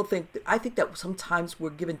I think that sometimes we're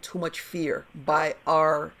given too much fear by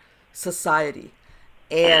our society,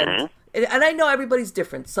 and I know everybody's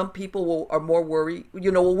different. Some people will worry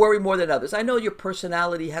more than others. I know your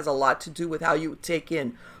personality has a lot to do with how you take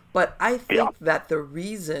in, but I think that the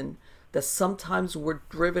reason that sometimes we're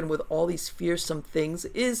driven with all these fearsome things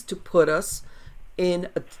is to put us in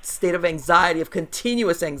a state of anxiety, of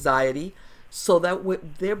continuous anxiety, so that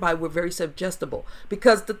thereby we're very suggestible.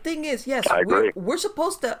 Because the thing is, yes, we're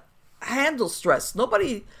supposed to handle stress.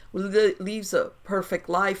 Nobody leaves a perfect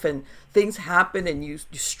life, and things happen, and you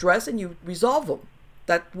stress and you resolve them.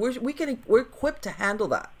 That we're equipped to handle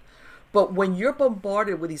that. But when you're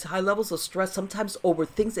bombarded with these high levels of stress, sometimes over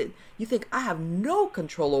things that you think I have no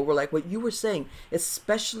control over, like what you were saying,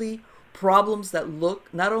 especially problems that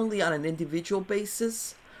look not only on an individual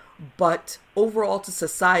basis, but overall to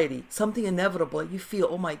society, something inevitable. You feel,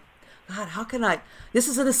 oh my God, how can this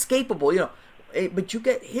is inescapable, but you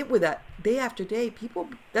get hit with that day after day.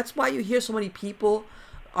 That's why you hear so many people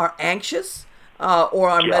are anxious, or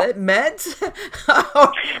on meds.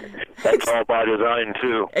 That's all by design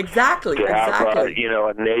too. Exactly. To have a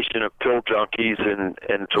nation of pill junkies,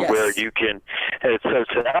 and to where you can. And it's so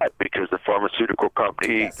sad, because the pharmaceutical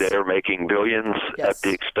company, they're making billions at the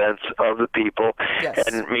expense of the people,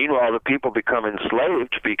 and meanwhile the people become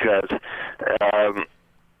enslaved because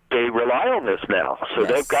they rely on this now, so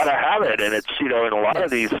they've got to have it, and it's and a lot of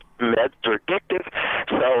these meds are addictive.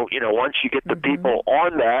 So once you get the people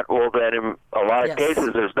on that, well, then in a lot of cases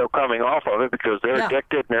there's no coming off of it, because they're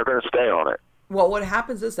addicted and they're going to stay on it. Well, what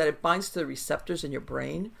happens is that it binds to the receptors in your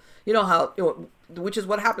brain. You know how, which is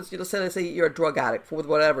what happens. Let's say you're a drug addict for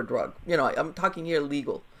whatever drug. I'm talking here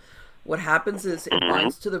legal. What happens is it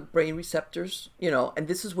binds to the brain receptors, and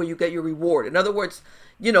this is where you get your reward. In other words,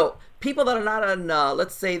 people that are not on,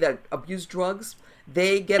 let's say, that abuse drugs,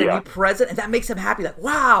 they get a new present, and that makes them happy, like,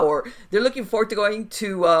 wow, or they're looking forward to going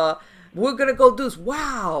to, we're going to go do this,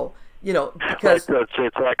 wow, because...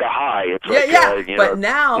 It's like a high. It's but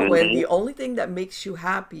now, when the only thing that makes you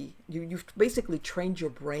happy, you've basically trained your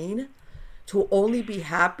brain to only be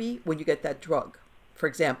happy when you get that drug, for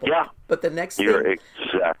example. Yeah. But the next thing... You're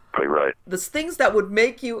exactly right. The things that would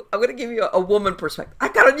make you... I'm going to give you a woman perspective. I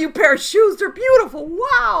got a new pair of shoes. They're beautiful.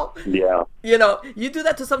 Wow. Yeah. You do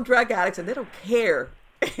that to some drug addicts and they don't care.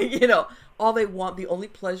 All they want, the only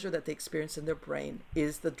pleasure that they experience in their brain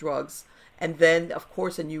is the drugs. And then, of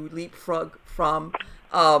course, and you leapfrog from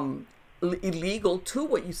illegal to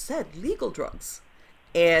what you said, legal drugs.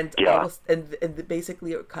 And, and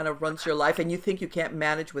basically it kind of runs your life, and you think you can't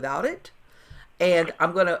manage without it. And I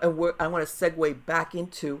want to segue back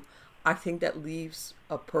into, I think that leaves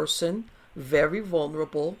a person very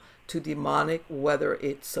vulnerable to demonic, whether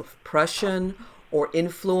it's oppression or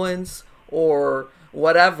influence or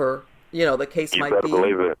whatever, the case might be.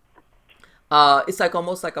 Believe it. It's like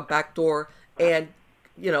almost like a backdoor, and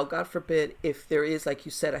God forbid, if there is, like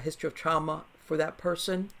you said, a history of trauma for that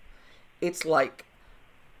person, it's like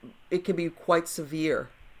it can be quite severe.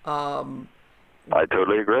 I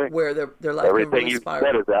totally agree. Where their life everything you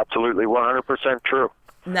said is absolutely 100% true.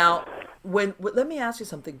 Now, let me ask you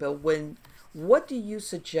something, Bill. What do you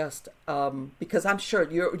suggest? Because I'm sure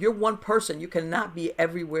you're one person. You cannot be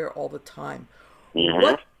everywhere all the time. Mm-hmm.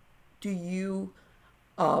 What do you,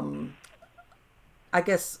 I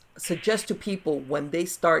guess, suggest to people when they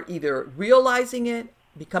start either realizing it,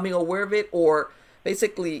 becoming aware of it, or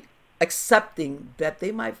basically accepting that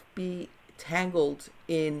they might be tangled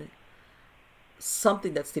in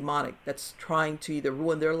something that's demonic, that's trying to either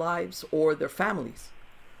ruin their lives or their families?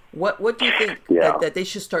 What do you think that they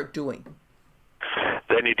should start doing?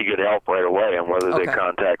 They they need to get help right away, and whether they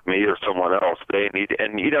contact me or someone else, they need.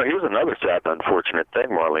 And here's another sad, unfortunate thing,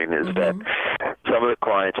 Marlene, is that some of the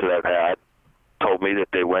clients that I've had told me that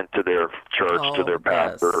they went to their church, to their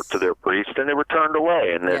pastor, to their priest, and they were turned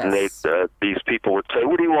away. And then these people would say,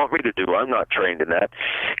 "What do you want me to do? I'm not trained in that."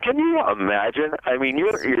 Can you imagine? I mean,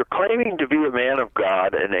 you're claiming to be a man of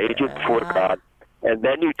God, an agent for God, and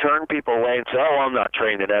then you turn people away and say, "Oh, I'm not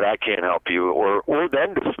trained in that. I can't help you," or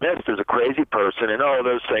then dismissed as a crazy person, and "Oh,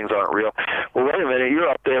 those things aren't real." Well, wait a minute. You're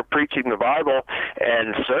up there preaching the Bible,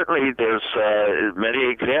 and certainly there's many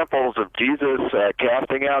examples of Jesus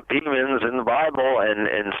casting out demons in the Bible,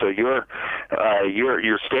 and so you're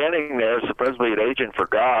standing there supposedly an agent for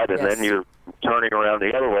God, and then you're turning around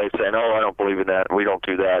the other way saying, "Oh, I don't believe in that, and we don't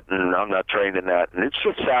do that, and I'm not trained in that." And it's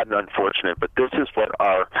just sad and unfortunate, but this is what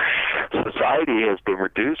our society has been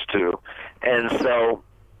reduced to. And so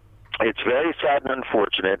it's very sad and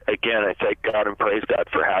unfortunate. Again, I thank God and praise God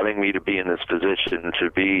for having me to be in this position, to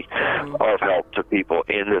be of help to people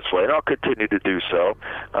in this way. And I'll continue to do so,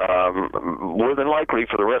 more than likely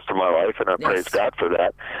for the rest of my life, and I praise God for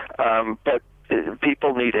that. But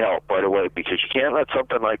people need help right away, because you can't let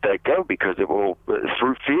something like that go, because it will,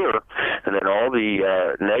 through fear and then all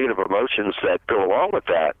the negative emotions that go along with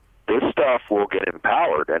that, this stuff will get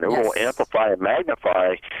empowered, and it will amplify and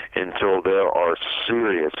magnify until there are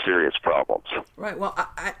serious, serious problems. Right. Well,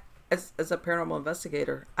 I as a paranormal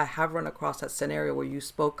investigator, I have run across that scenario where you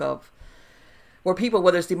spoke of, where people,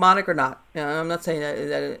 whether it's demonic or not, I'm not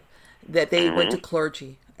saying that they went to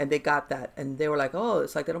clergy and they got that, and they were like, "Oh,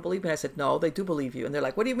 it's like they don't believe me." I said, "No, they do believe you." And they're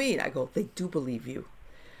like, "What do you mean?" I go, "They do believe you.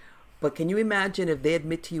 But can you imagine if they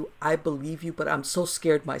admit to you, 'I believe you, but I'm so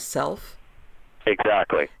scared myself'?"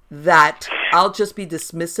 Exactly. That I'll just be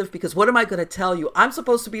dismissive, because what am I going to tell you? I'm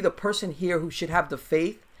supposed to be the person here who should have the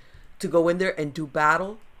faith to go in there and do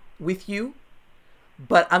battle with you,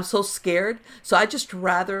 but I'm so scared. So I just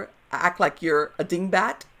rather act like you're a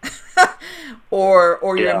dingbat or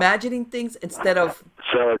you're imagining things instead of.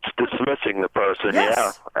 So it's dismissing the person.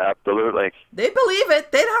 Yes. Yeah, absolutely. They believe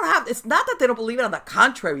it. They don't have, it's not that they don't believe it. On the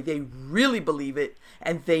contrary, they really believe it,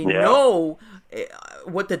 and they know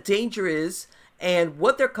what the danger is and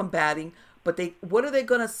what they're combating. But what are they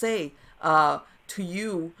going to say to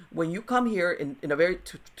you when you come here in a very,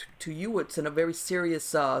 to you, it's in a very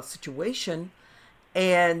serious situation.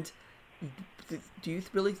 And do you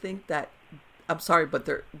really think that, I'm sorry, but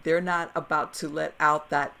they're not about to let out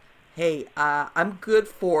that, "Hey, I'm good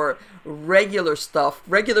for regular stuff,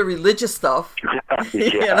 regular religious stuff."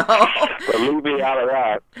 You know? But leave me out of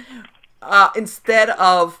that. Instead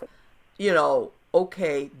of,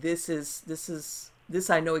 okay, this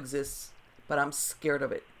I know exists, but I'm scared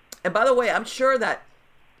of it. And by the way, I'm sure that,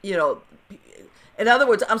 in other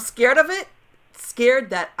words, I'm scared of it,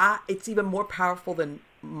 scared that it's even more powerful than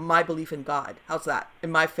my belief in God. How's that?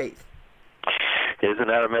 In my faith. Isn't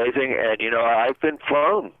that amazing? And, I've been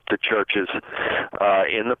flown to churches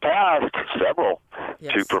in the past, several,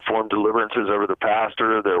 to perform deliverances over the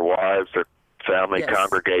pastor, their wives, their family,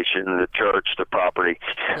 congregation, the church, the property,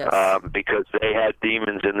 because they had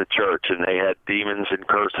demons in the church, and they had demons and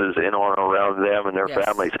curses in on around them and their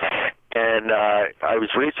families. And I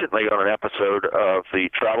was recently on an episode of the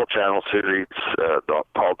Travel Channel series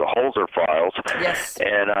called The Holzer Files,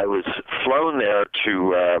 and I was flown there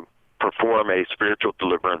to perform a spiritual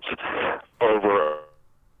deliverance over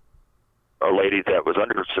a lady that was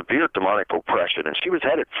under severe demonic oppression, and she was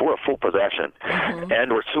headed for a full possession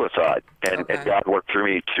and or suicide. And God worked through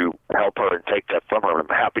me to help her and take that from her. And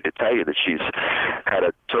I'm happy to tell you that she's had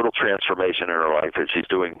a total transformation in her life, and she's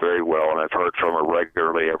doing very well. And I've heard from her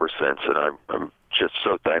regularly ever since, and I'm just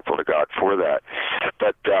so thankful to God for that.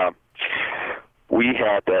 But we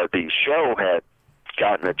had the show had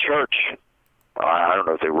gotten a church. I don't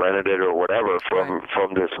know if they rented it or whatever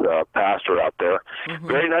from this pastor out there.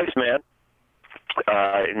 Very nice man.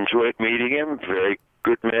 Enjoyed meeting him. Very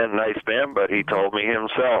good man, nice man, but he told me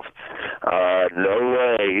himself, no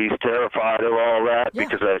way, he's terrified of all that,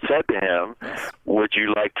 because I said to him, "Would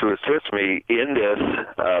you like to assist me in this,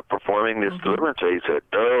 performing this deliverance?" He said,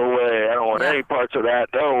 "No way, I don't want any parts of that,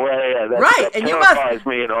 no way, that and terrifies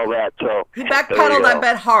me and all that." So he backpedaled, I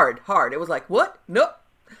bet, hard. It was like, what? Nope.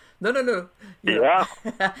 No. Yeah.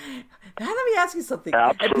 Now, let me ask you something.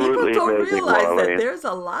 Absolutely. And people don't realize Marlene. that there's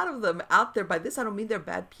a lot of them out there. By this, I don't mean they're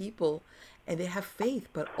bad people and they have faith,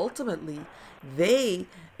 but ultimately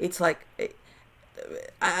it's like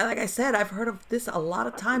I said, I've heard of this a lot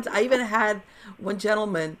of times. I even had one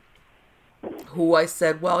gentleman who I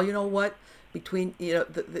said, "Well, you know what? between, he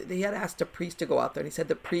had asked a priest to go out there, and he said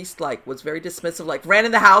the priest like was very dismissive, like ran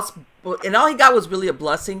in the house, and all he got was really a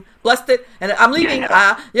blessed it, and I'm leaving,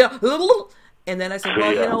 and then I said,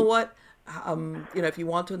 well, you know what, if you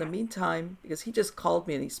want to, in the meantime, because he just called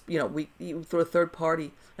me, and he's, he through a third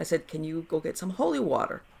party, I said, can you go get some holy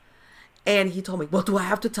water? And he told me, well, do I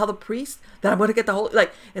have to tell the priest that I'm going to get the holy,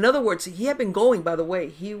 like, in other words, he had been going, by the way,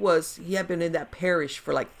 he had been in that parish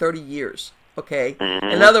for like 30 years. Okay.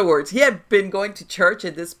 In other words, he had been going to church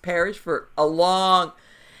in this parish for a long,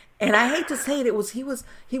 and I hate to say it,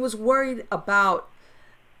 he was worried about,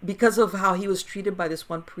 because of how he was treated by this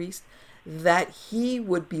one priest, that he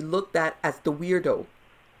would be looked at as the weirdo.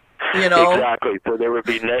 Exactly. So there would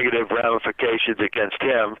be negative ramifications against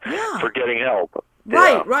him for getting help.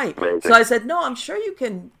 Right. Amazing. So I said, no, I'm sure you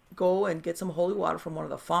can go and get some holy water from one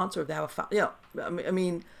of the fonts, or if they have I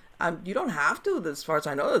mean, you don't have to. As far as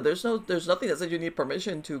I know, there's nothing that says you need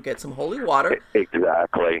permission to get some holy water.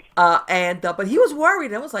 Exactly. But he was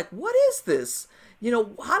worried. I was like, what is this?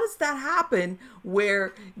 How does that happen?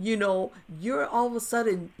 Where you're all of a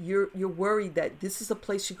sudden you're worried that this is a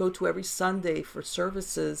place you go to every Sunday for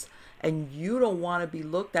services, and you don't want to be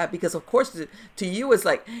looked at, because of course to you it's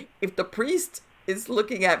like, if the priest is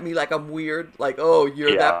looking at me like I'm weird, like, oh,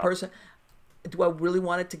 you're that person, do I really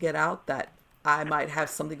want it to get out that I might have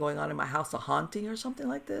something going on in my house, a haunting or something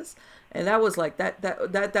like this? And that was like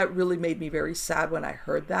that really made me very sad when I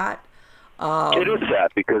heard that. It is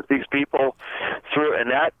sad, because these people and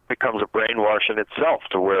that becomes a brainwash in itself,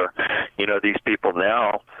 to where these people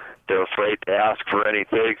now, they're afraid to ask for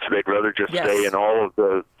anything, so they'd rather just stay in all of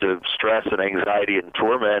the stress and anxiety and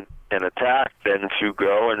torment and attack than to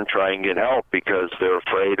go and try and get help, because they're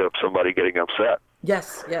afraid of somebody getting upset.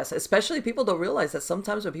 Yes. Especially, people don't realize that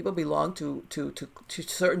sometimes when people belong to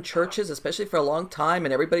certain churches, especially for a long time,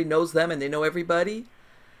 and everybody knows them and they know everybody,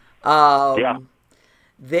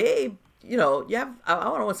 they, you have, I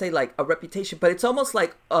don't want to say like a reputation, but it's almost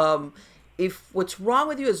like, if what's wrong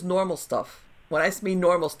with you is normal stuff. When I mean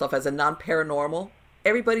normal stuff as a non-paranormal,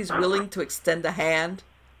 everybody's willing to extend a hand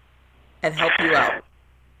and help you out.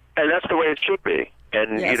 And that's the way it should be.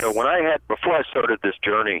 And, before I started this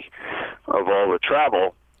journey of all the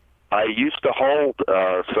travel, I used to hold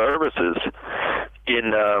services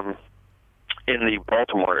in the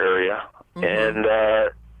Baltimore area. And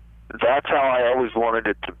that's how I always wanted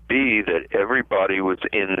it to be, that everybody was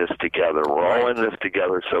in this together. We're all in this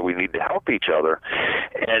together, so we need to help each other.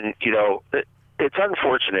 And, it's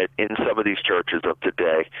unfortunate in some of these churches of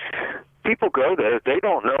today. People go there, they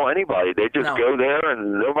don't know anybody. They just go there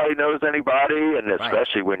and nobody knows anybody, and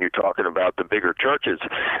especially when you're talking about the bigger churches,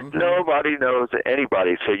 nobody knows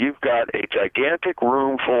anybody. So you've got a gigantic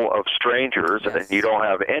room full of strangers, and you don't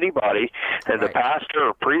have anybody, and the pastor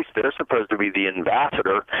or priest, they're supposed to be the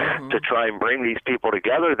ambassador to try and bring these people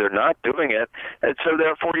together. They're not doing it, and so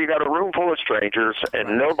therefore you got a room full of strangers,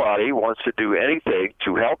 and nobody wants to do anything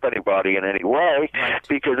to help anybody in any way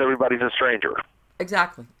because everybody's a stranger.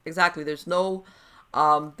 Exactly. There's no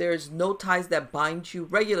ties that bind you,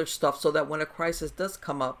 regular stuff, so that when a crisis does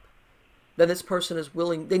come up, then this person is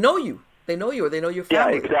willing. They know you, or they know your family.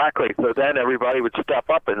 Yeah, exactly. So then everybody would step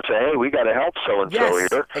up and say, "Hey, we got to help so and so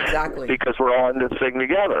here." Exactly. Because we're all in this thing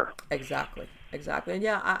together. Exactly. And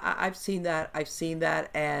I've seen that.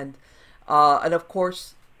 And of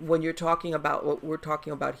course, when you're talking about what we're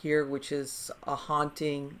talking about here, which is a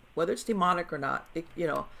haunting, whether it's demonic or not,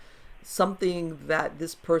 something that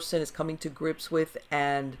this person is coming to grips with,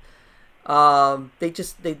 and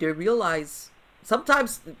they realize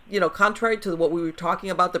sometimes, contrary to what we were talking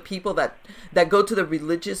about, the people that go to the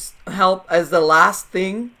religious help as the last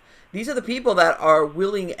thing, these are the people that are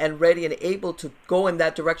willing and ready and able to go in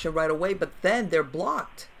that direction right away, but then they're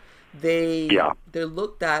blocked. They're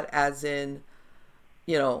looked at as in,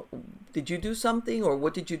 did you do something, or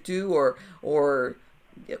what did you do, or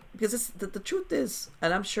because the truth is,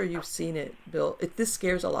 and I'm sure you've seen it, Bill, this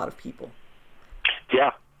scares a lot of people.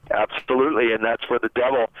 Yeah, absolutely. And that's where the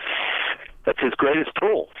devil, that's his greatest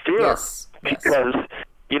tool, fear. Yes. Because,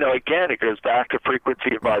 again, it goes back to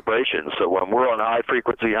frequency and vibration. So when we're on high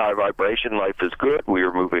frequency, high vibration, life is good. We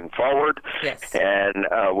are moving forward. Yes. And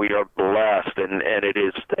we are blessed. And it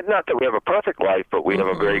is, not that we have a perfect life, but we have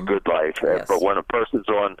a very good life. Yes. But when a person's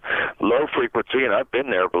on low frequency, and I've been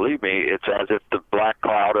there, believe me, it's as if the black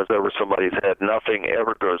cloud is over somebody's head. Nothing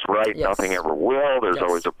ever goes right. Yes. Nothing ever will. There's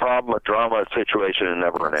always a problem, a drama, a situation, and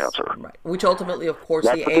never an answer. Right. Which ultimately, of course,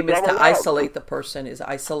 the aim is to isolate the person, is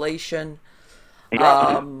isolation.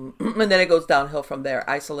 Yeah. And then it goes downhill from there.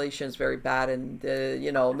 Isolation is very bad, and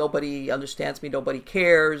nobody understands me, nobody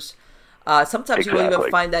cares. Sometimes you will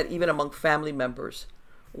even find that even among family members,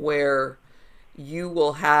 where you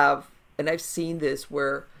will have, and I've seen this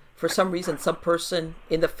where for some reason some person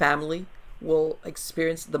in the family will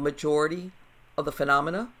experience the majority of the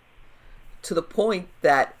phenomena, to the point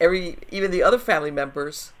that even the other family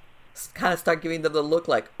members kind of start giving them the look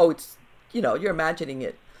like, oh, it's, you're imagining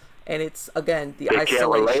it. And it's, again, the they isolation. They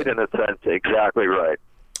can't relate in a sense. Exactly right.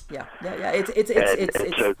 Yeah.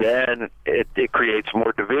 So then it creates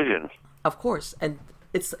more division. Of course. And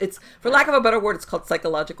it's for lack of a better word, it's called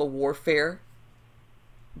psychological warfare.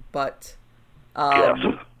 But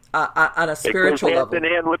on a spiritual level. It goes hand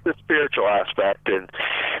in hand with the spiritual aspect. And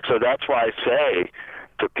so that's why I say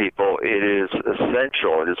to people, it is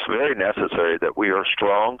essential, it is very necessary that we are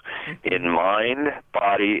strong in mind,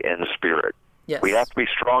 body, and spirit. Yes. We have to be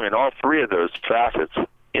strong in all three of those facets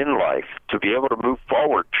in life to be able to move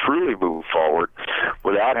forward, truly move forward,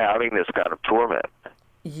 without having this kind of torment.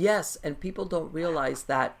 Yes, and people don't realize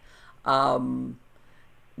that, and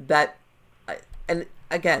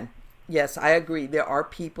again, yes, I agree. There are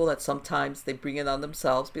people that sometimes they bring it on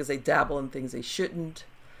themselves because they dabble in things they shouldn't.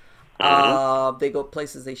 They go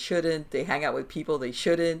places they shouldn't. They hang out with people they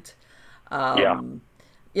shouldn't.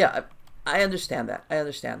 Yeah, I understand that.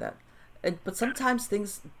 But sometimes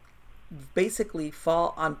things basically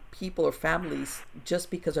fall on people or families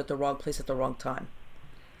just because they're at the wrong place at the wrong time.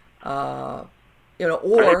 Or they're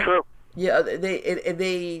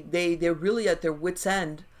really at their wits'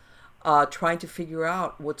 end, trying to figure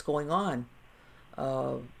out what's going on,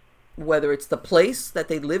 whether it's the place that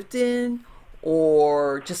they lived in,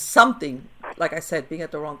 or just something, like I said, being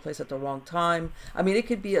at the wrong place at the wrong time. I mean, it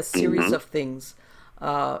could be a series of things.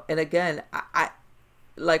 And again, I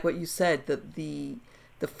like what you said, the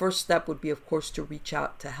first step would be, of course, to reach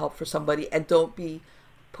out to help for somebody, and don't be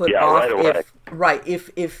put off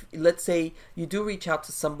if let's say you do reach out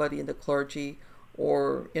to somebody in the clergy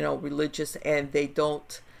or religious, and they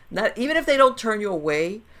don't, not even if they don't turn you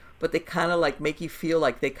away, but they kind of like make you feel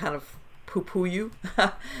like they kind of poo-poo you,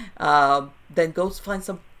 then go find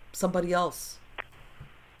somebody else.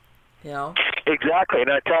 Exactly,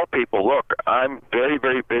 and I tell people, look, I'm very,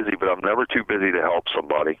 very busy, but I'm never too busy to help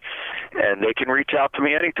somebody. And they can reach out to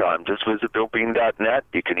me anytime. Just visit BillBean.net.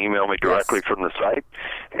 You can email me directly from the site,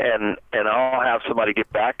 and I'll have somebody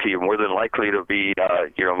get back to you. More than likely to be,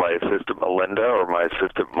 my assistant Melinda or my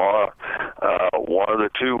assistant Ma. One of the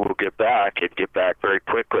two will get back and get back very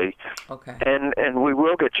quickly. Okay. And we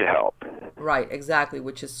will get you help. Right, exactly,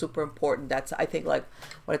 which is super important. That's, I think, like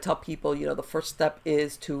when I tell people, the first step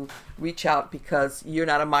is to reach out, because you're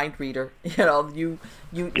not a mind reader. They have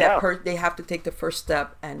to take the first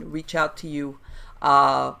step and reach out to you,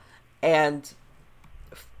 and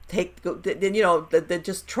then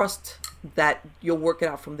just trust that you'll work it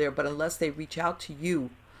out from there. But unless they reach out to you,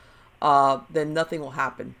 then nothing will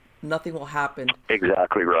happen.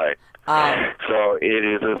 Exactly right. So it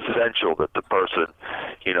is essential that the person,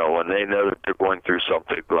 when they know that they're going through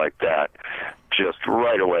something like that, just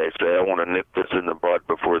right away say, I want to nip this in the bud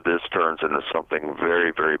before this turns into something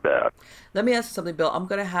very, very bad. Let me ask you something, Bill. I'm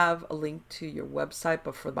going to have a link to your website,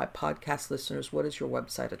 but for my podcast listeners, what is your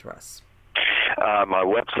website address? My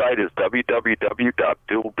website is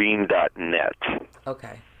www.billbean.net.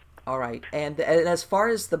 Okay. All right. And as far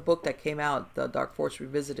as the book that came out, The Dark Force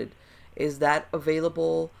Revisited, is that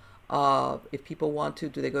available if people want to?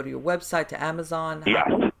 Do they go to your website, to Amazon? Yes.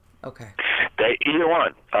 Okay. Either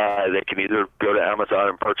one. They can either go to Amazon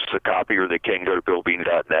and purchase a copy, or they can go to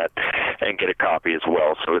BillBean.net and get a copy as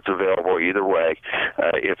well. So it's available either way.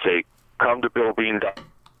 If they come to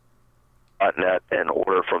BillBean.net and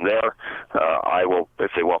order from there, I will,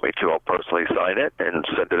 if they want me to, I'll personally sign it and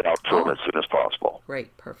send it out to them as soon as possible.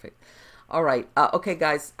 Great, perfect. All right, okay,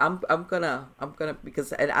 guys, I'm gonna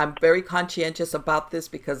because, and I'm very conscientious about this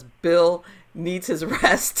because Bill needs his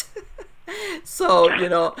rest. So we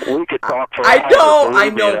could talk for I hours,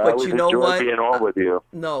 know, but you know what? Being on with you.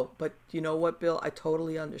 No, but you know what, Bill? I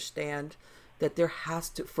totally understand that there has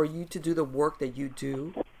to, for you to do the work that you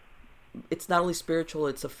do. It's not only spiritual,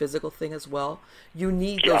 it's a physical thing as well. You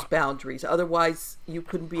need those boundaries. Otherwise, you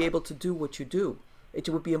couldn't be able to do what you do. It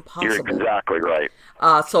would be impossible. You're exactly right.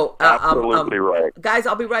 Absolutely right. Guys,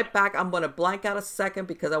 I'll be right back. I'm going to blank out a second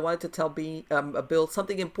because I wanted to tell Bill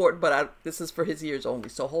something important, but this is for his ears only.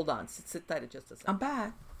 So hold on. Sit tight just a second. I'm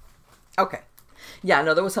back. Okay. Yeah,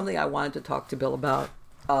 no, there was something I wanted to talk to Bill about.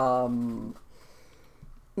 Not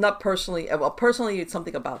personally. Well, personally, it's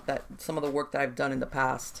something about that. Some of the work that I've done in the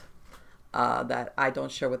past that I don't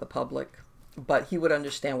share with the public, but he would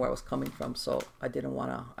understand where I was coming from. So I didn't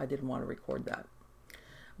want to record that.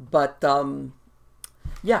 But in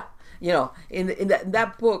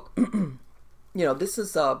that book, this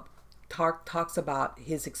is talks about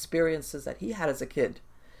his experiences that he had as a kid,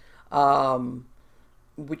 um,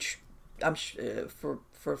 which I'm sure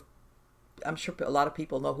a lot of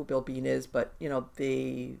people know who Bill Bean is, but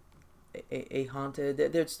a haunted.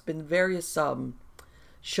 There's been various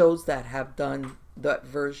shows that have done that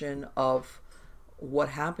version of what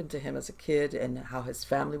happened to him as a kid and how his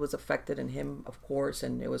family was affected, and him, of course,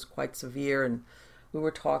 and it was quite severe. And we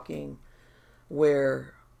were talking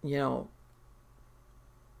where,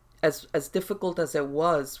 as difficult as it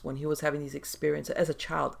was when he was having these experiences as a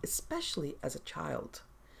child, especially as a child,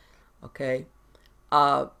 okay,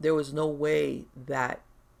 there was no way that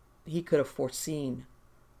he could have foreseen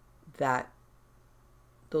that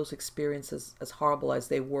those experiences, as horrible as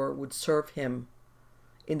they were, would serve him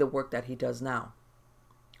in the work that he does now.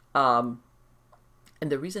 And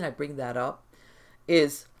the reason I bring that up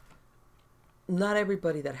is not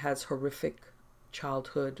everybody that has horrific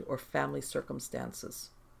childhood or family circumstances.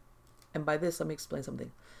 And by this, let me explain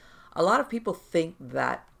something. A lot of people think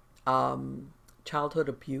that childhood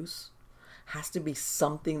abuse has to be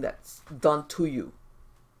something that's done to you,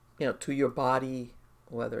 to your body,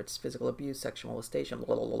 whether it's physical abuse, sexual molestation,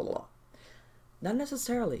 blah, blah, blah, blah. Not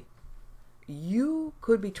necessarily. You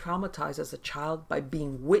could be traumatized as a child by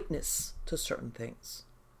being witness to certain things.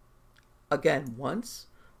 Again, once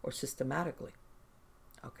or systematically.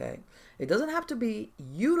 Okay? It doesn't have to be,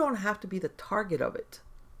 you don't have to be the target of it.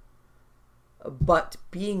 But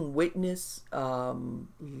being witness,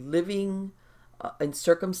 living in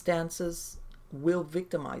circumstances will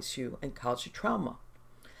victimize you and cause you trauma.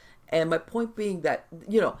 And my point being that,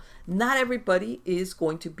 not everybody is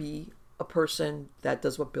going to be a person that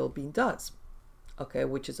does what Bill Bean does, okay,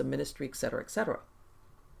 which is a ministry, etc., etc.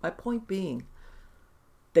 My point being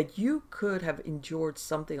that you could have endured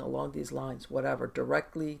something along these lines, whatever,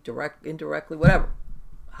 indirectly, whatever.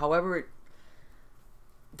 However,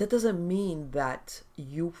 that doesn't mean that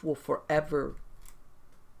you will forever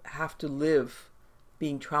have to live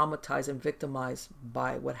being traumatized and victimized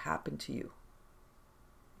by what happened to you.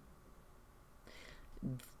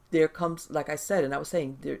 There comes, like I said, and I was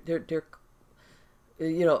saying, the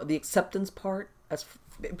acceptance part. As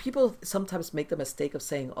people sometimes make the mistake of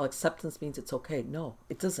saying, "Oh, acceptance means it's okay." No,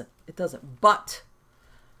 it doesn't. It doesn't. But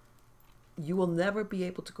you will never be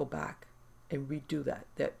able to go back and redo that.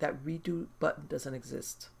 That redo button doesn't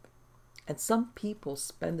exist. And some people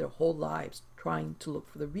spend their whole lives trying to look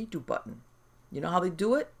for the redo button. You know how they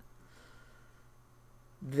do it?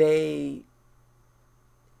 They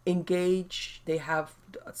engage, they have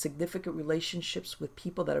significant relationships with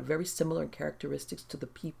people that are very similar in characteristics to the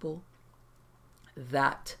people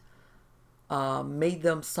that made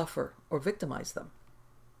them suffer or victimize them.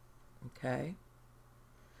 Okay?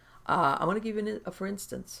 I'm going to give you for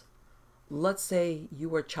instance. Let's say you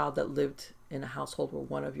were a child that lived in a household where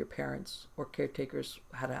one of your parents or caretakers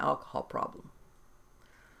had an alcohol problem.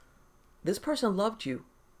 This person loved you,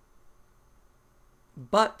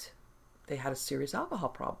 but they had a serious alcohol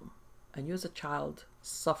problem, and you as a child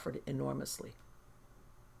suffered enormously.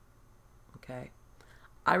 Okay?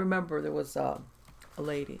 I remember there was a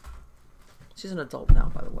lady. She's an adult now,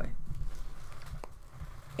 by the way.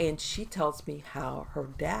 And she tells me how her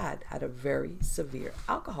dad had a very severe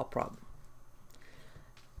alcohol problem.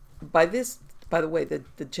 By the way,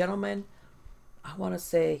 the gentleman, I want to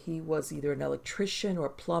say he was either an electrician or a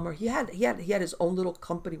plumber. He had his own little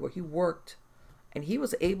company where he worked, and he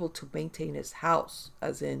was able to maintain his house,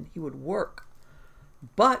 as in he would work.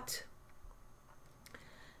 But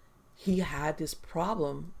he had this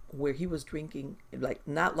problem where he was drinking,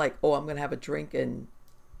 not like, oh, I'm going to have a drink and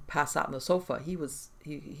pass out on the sofa. He would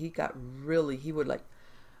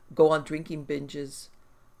go on drinking binges.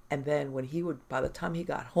 And then by the time he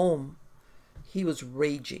got home, he was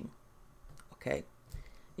raging. Okay.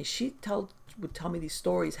 And she would tell me these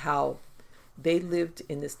stories how they lived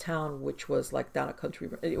in this town, which was like down a country.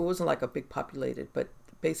 It wasn't like a big populated, but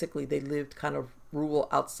basically they lived kind of rural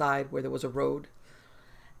outside where there was a road.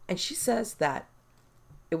 And she says that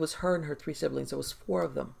it was her and her 3 siblings. There was 4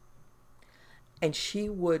 of them. And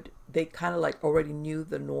they kind of like already knew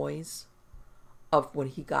the noise of when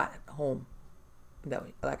he got home. That,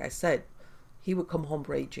 like I said, he would come home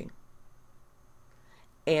raging.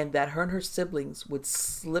 And that her and her siblings would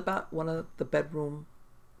slip out one of the bedroom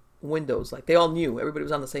windows. Like they all knew, everybody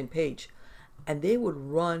was on the same page. And they would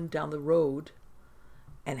run down the road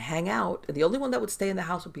and hang out. And the only one that would stay in the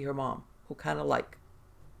house would be her mom, who kind of like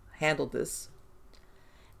handled this.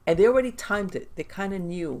 And they already timed it. They kind of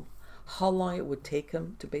knew how long it would take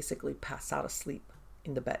him to basically pass out asleep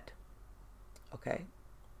in the bed. Okay?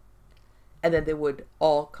 And then they would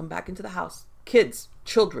all come back into the house. Kids,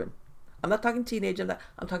 children, I'm not talking teenage.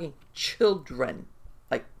 I'm talking children,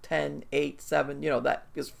 like 10, 8, 7. That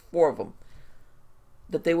is 4 of them.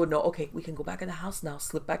 That they would know, okay, we can go back in the house now,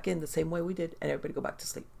 slip back in the same way we did, and everybody go back to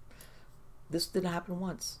sleep. This didn't happen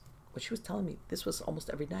once. What she was telling me, this was almost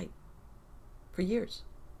every night for years.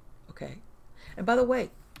 Okay? And by the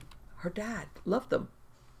way, her dad loved them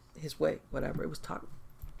his way, whatever. It was taught.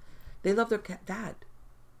 They loved their dad.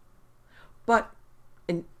 But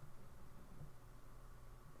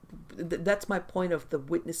that's my point of the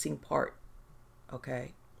witnessing part.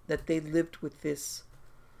 Okay? That they lived with this,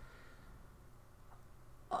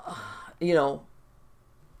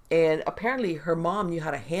 and apparently her mom knew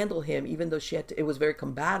how to handle him, even though it was very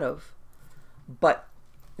combative. But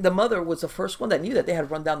the mother was the first one that knew that they had to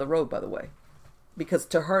run down the road, by the way. Because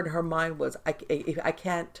to her, in her mind was, if I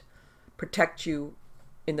can't protect you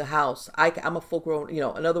in the house, I'm a full grown,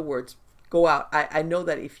 in other words, go out. I know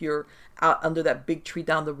that if you're out under that big tree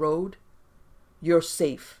down the road, you're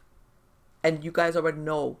safe. And you guys already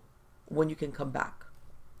know when you can come back.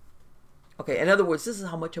 Okay, in other words, this is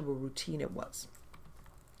how much of a routine it was.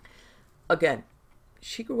 Again,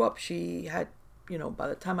 she grew up, she had, by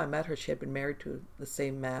the time I met her, she had been married to the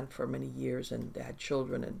same man for many years, and they had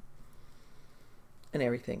children and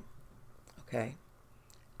everything. Okay?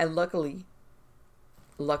 And luckily,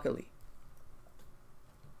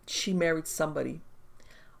 she married somebody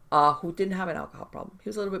who didn't have an alcohol problem. He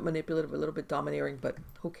was a little bit manipulative, a little bit domineering, but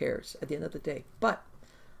who cares at the end of the day? But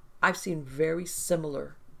I've seen very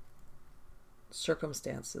similar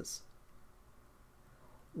circumstances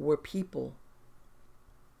where people,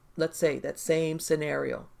 let's say that same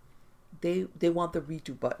scenario, they want the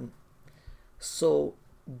redo button. So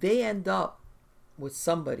they end up with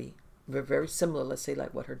somebody very similar, let's say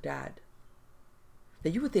like what her dad.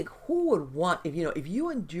 That you would think, who would want, if you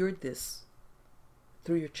endured this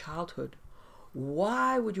through your childhood,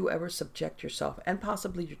 why would you ever subject yourself and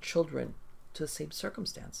possibly your children to the same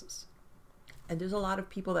circumstances? And there's a lot of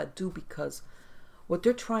people that do, because what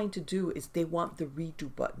they're trying to do is they want the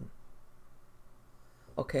redo button.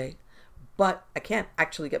 Okay? But I can't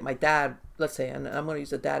actually get my dad, let's say, and I'm going to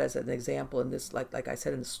use the dad as an example in this, like I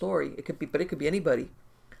said in the story. It could be anybody.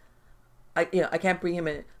 I can't bring him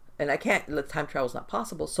in, and I can't, time travel is not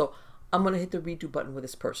possible, so I'm going to hit the redo button with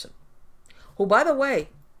this person, who, by the way,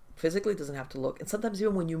 physically doesn't have to look. And sometimes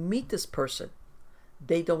even when you meet this person,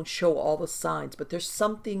 they don't show all the signs, but there's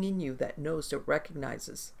something in you that knows, that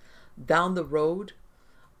recognizes, down the road,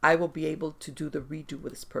 I will be able to do the redo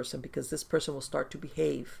with this person, because this person will start to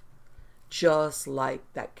behave just like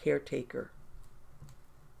that caretaker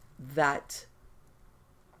that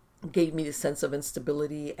gave me the sense of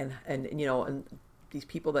instability and these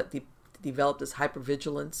people that developed this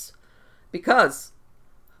hypervigilance. Because,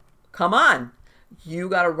 come on, you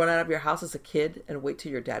got to run out of your house as a kid and wait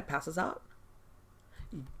till your dad passes out?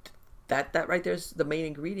 That right there is the main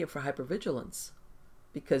ingredient for hypervigilance,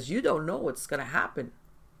 because you don't know what's going to happen.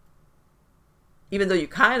 Even though you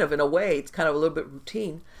kind of, in a way, it's kind of a little bit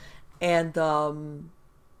routine. And then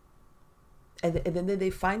they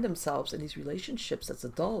find themselves in these relationships as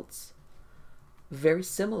adults, very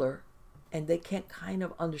similar, and they can't kind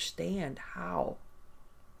of understand how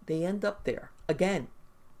they end up there again.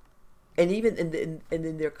 And even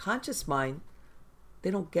in their conscious mind, they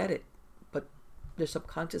don't get it, but their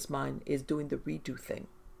subconscious mind is doing the redo thing.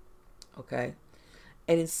 Okay?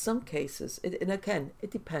 And in some cases, and again, it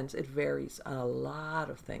depends, it varies on a lot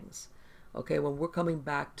of things. Okay, when we're coming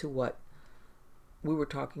back to what we were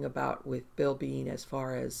talking about with Bill Bean, as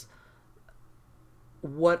far as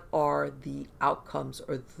what are the outcomes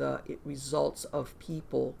or the results of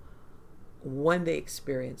people when they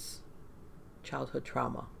experience childhood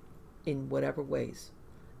trauma in whatever ways.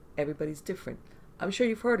 Everybody's different. I'm sure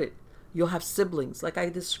you've heard it. You'll have siblings, like I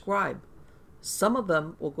described. Some of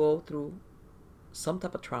them will go through some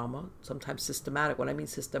type of trauma, sometimes systematic. When I mean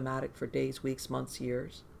systematic, for days, weeks, months,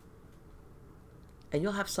 years. And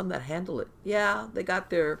you'll have some that handle it. Yeah, they got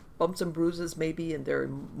their bumps and bruises maybe in their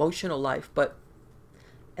emotional life,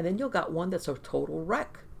 and then you'll got one that's a total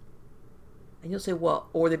wreck. And you'll say, well,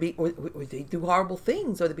 or they do horrible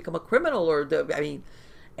things, or they become a criminal, and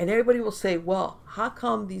everybody will say, well, how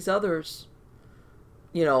come these others,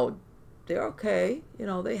 they're okay,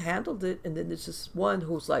 they handled it, and then there's this one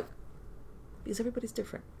who's like, because everybody's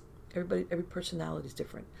different. Every personality is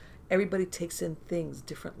different. Everybody takes in things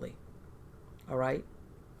differently. All right?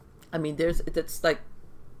 It's like,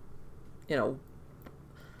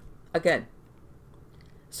 again.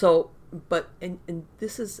 So, and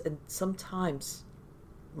this is, and sometimes,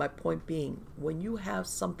 my point being, when you have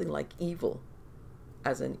something like evil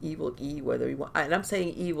as an evil E, whether you want, and I'm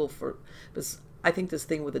saying evil for, because I think this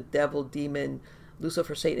thing with the devil, demon,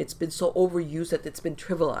 Lucifer, Satan, it's been so overused that it's been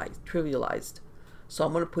trivialized. So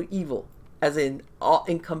I'm going to put evil as in all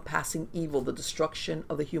encompassing evil, the destruction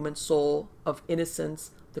of the human soul, of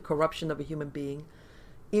innocence, the corruption of a human being.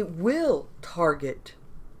 It will target,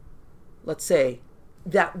 let's say,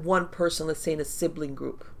 that one person, let's say in a sibling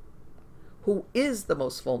group, who is the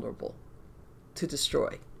most vulnerable to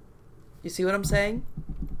destroy. You see what I'm saying?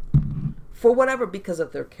 For whatever, because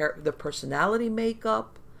of their personality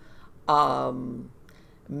makeup,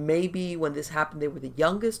 maybe when this happened they were the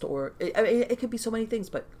youngest, or it could be so many things.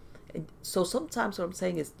 But so sometimes what I'm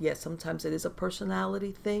saying is, yes, sometimes it is a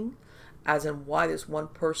personality thing, as in why this one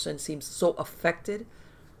person seems so affected.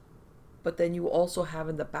 But then you also have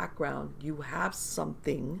in the background, you have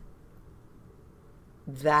something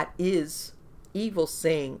that is evil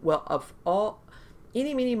saying, well, of all,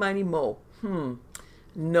 eeny, meeny, miny, mo,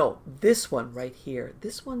 no, this one right here,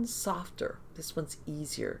 this one's softer, this one's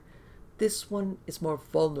easier, this one is more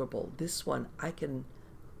vulnerable, this one I can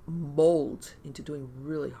mold into doing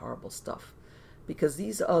really horrible stuff. Because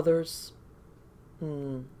these others,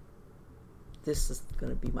 this is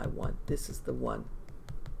going to be my one. This is the one.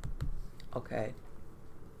 Okay.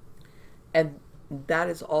 And that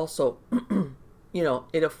is also,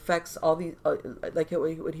 it affects all these, like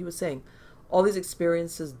what he was saying, all these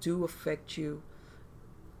experiences do affect you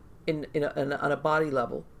on a body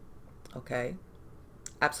level. Okay.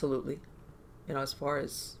 Absolutely. As far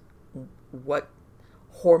as what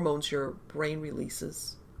hormones your brain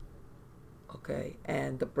releases. Okay.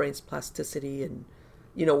 And the brain's plasticity and,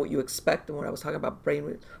 what you expect. And when I was talking about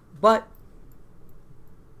brain, but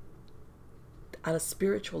on a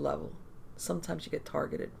spiritual level, sometimes you get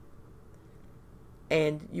targeted.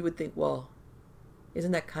 And you would think, well,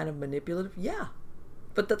 isn't that kind of manipulative? Yeah,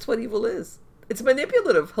 but that's what evil is. It's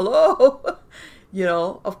manipulative. Hello?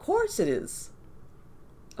 Of course it is.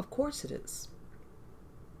 Of course it is.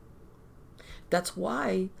 That's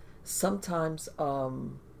why sometimes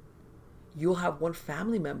you'll have one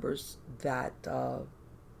family members that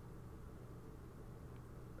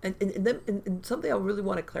and something I really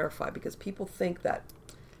want to clarify, because people think that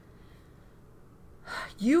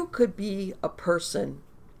you could be a person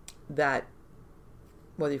that,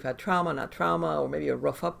 whether you've had trauma, not trauma, or maybe a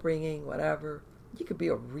rough upbringing, whatever, you could be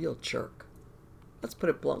a real jerk. Let's put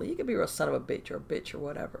it bluntly. You could be a real son of a bitch or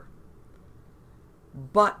whatever.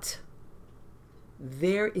 But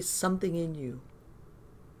there is something in you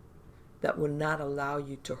that will not allow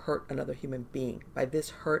you to hurt another human being. By this,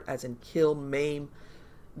 hurt as in kill, maim,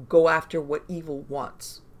 go after what evil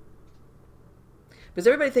wants. Because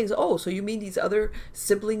everybody thinks, oh, so you mean these other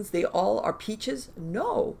siblings, they all are peaches?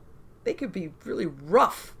 No, they could be really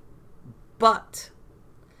rough. But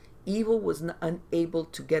evil was unable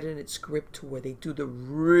to get in its grip to where they do the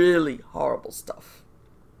really horrible stuff.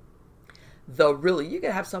 You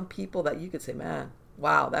could have some people that you could say, man,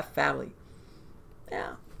 wow, that family.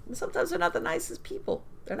 Yeah, sometimes they're not the nicest people.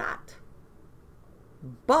 They're not.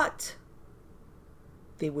 But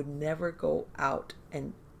they would never go out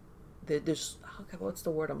and there's, what's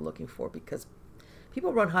the word I'm looking for? Because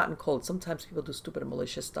people run hot and cold. Sometimes people do stupid and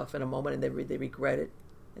malicious stuff in a moment and they regret it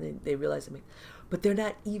and they realize it. But they're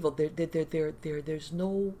not evil. There's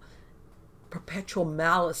no perpetual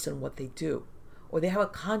malice in what they do. Or they have a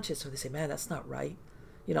conscience, or they say, man, that's not right.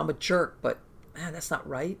 I'm a jerk, but man, that's not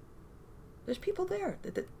right. There's people there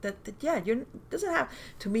that doesn't have,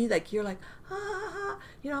 to me, like, you're like,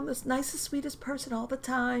 I'm the nicest, sweetest person all the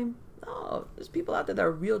time. No, there's people out there that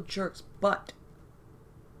are real jerks, but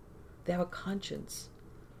they have a conscience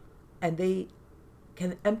and they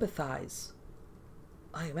can empathize.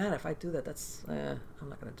 Oh man, if I do that, I'm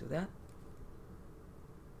not going to do that.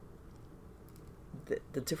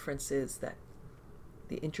 The difference is that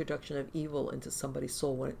the introduction of evil into somebody's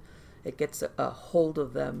soul, when it gets a hold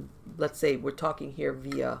of them, let's say we're talking here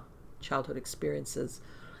via childhood experiences,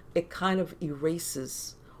 it kind of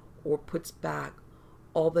erases or puts back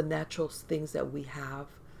all the natural things that we have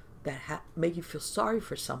that make you feel sorry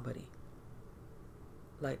for somebody.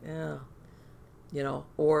 Like,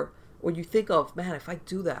 or you think of, man, if I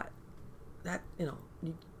do that, that's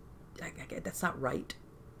not right.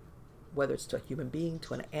 Whether it's to a human being,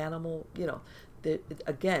 to an animal,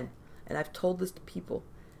 again, and I've told this to people,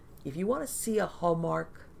 if you want to see a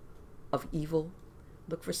hallmark of evil,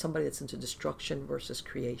 look for somebody that's into destruction versus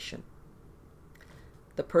creation.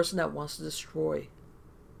 The person that wants to destroy,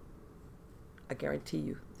 I guarantee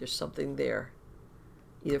you, there's something there,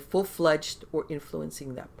 either full-fledged or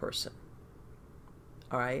influencing that person.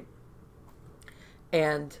 All right?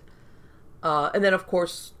 And then, of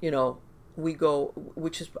course, we go,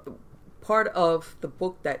 which is part of the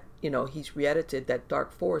book that, he's re-edited, that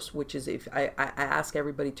Dark Force, which is, if I ask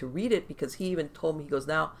everybody to read it, because he even told me, he goes,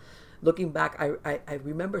 now looking back, I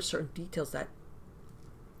remember certain details that,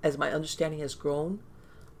 as my understanding has grown,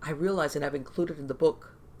 I realize, and I've included in the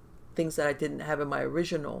book, things that I didn't have in my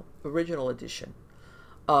original edition,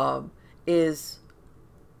 is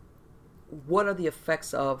what are the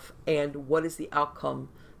effects of, and what is the outcome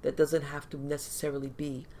that doesn't have to necessarily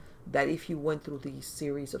be that if you went through these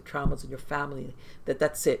series of traumas in your family,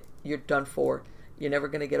 that's it, you're done for, you're never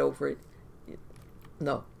going to get over it.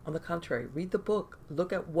 No, on the contrary, read the book,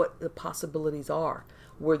 look at what the possibilities are,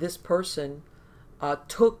 where this person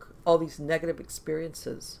took all these negative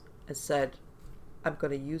experiences and said, I'm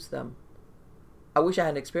going to use them. I wish I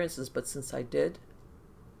hadn't experienced this, but since I did,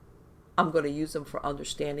 I'm going to use them for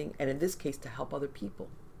understanding, and in this case, to help other people.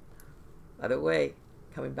 By the way,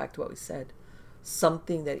 coming back to what we said,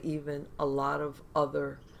 something that even a lot of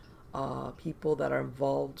other people that are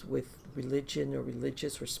involved with religion or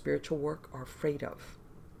religious or spiritual work are afraid of.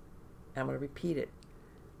 And I'm going to repeat it.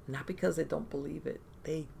 Not because they don't believe it.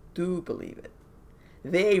 They do believe it.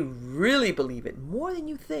 They really believe it, more than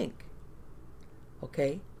you think.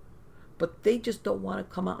 Okay? But they just don't want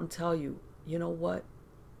to come out and tell you, you know what?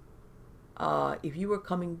 If you were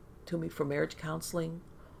coming to me for marriage counseling,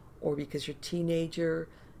 or because your teenager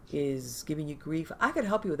is giving you grief, I could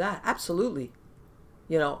help you with that. Absolutely.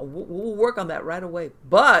 We'll work on that right away.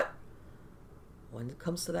 But when it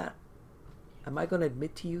comes to that, am I going to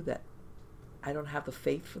admit to you that I don't have the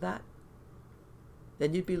faith for that?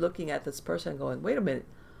 Then you'd be looking at this person going, wait a minute,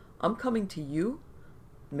 I'm coming to you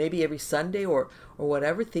maybe every Sunday or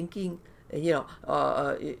whatever, thinking,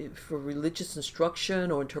 for religious instruction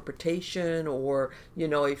or interpretation, or,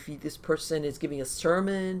 if this person is giving a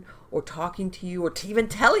sermon or talking to you, or even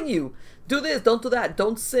telling you, do this, don't do that,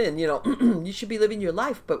 don't sin, you should be living your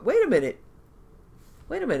life. But wait a minute.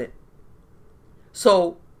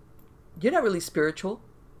 So you're not really spiritual.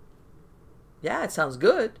 Yeah, it sounds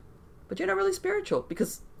good, but you're not really spiritual,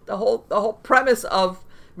 because the whole premise of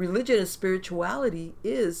religion and spirituality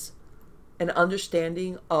is an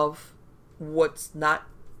understanding of what's not,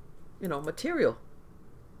 material.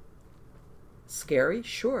 Scary,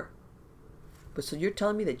 sure. But so you're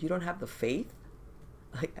telling me that you don't have the faith?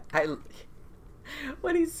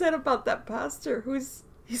 What he said about that pastor,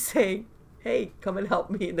 he's saying, hey, come and help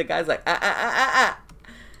me. And the guy's like,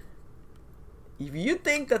 If you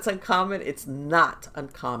think that's uncommon, it's not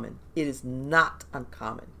uncommon. It is not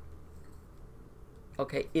uncommon.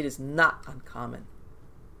 Okay, it is not uncommon.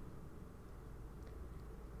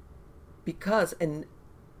 Because, and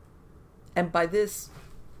by this,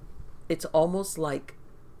 it's almost like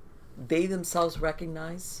they themselves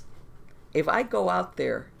recognize, if I go out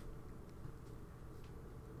there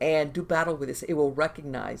and do battle with this, it will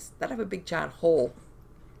recognize that I have a big giant hole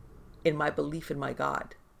in my belief in my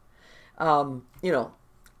God. I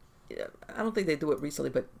don't think they do it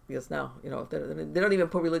recently, but because now, they don't even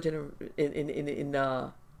put religion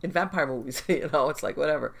in vampire movies. It's like,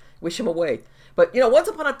 whatever, wish them away. But once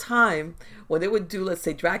upon a time, when they would do, let's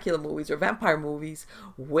say, Dracula movies or vampire movies,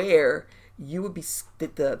 where you would be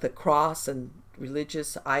the cross and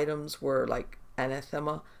religious items were like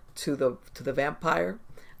anathema to the vampire.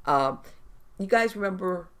 You guys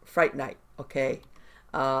remember Fright Night, okay?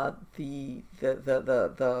 The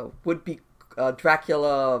would-be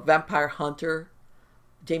Dracula vampire hunter,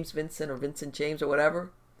 James Vincent or Vincent James or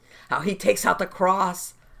whatever, how he takes out the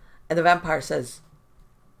cross and the vampire says,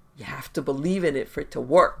 you have to believe in it for it to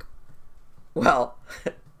work. Well,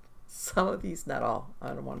 some of these, not all, I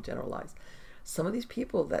don't want to generalize, some of these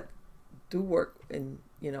people that do work in,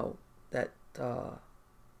 that are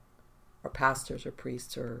pastors or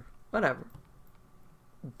priests or whatever,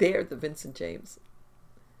 they're the Vincent James.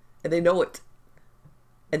 And they know it.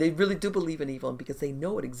 And they really do believe in evil, and because they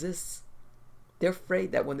know it exists, they're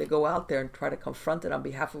afraid that when they go out there and try to confront it on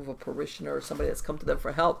behalf of a parishioner or somebody that's come to them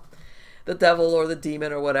for help, the devil or the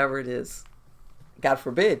demon or whatever it is, God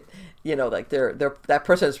forbid, like they're that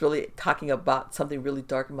person is really talking about something really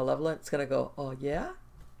dark and malevolent. It's gonna go, oh yeah,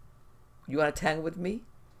 you want to tangle with me?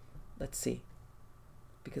 Let's see,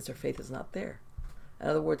 because their faith is not there. In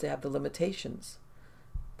other words, they have the limitations,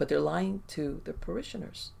 but they're lying to their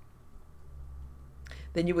parishioners.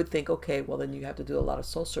 Then you would think, okay, well then you have to do a lot of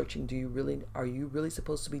soul searching. Are you really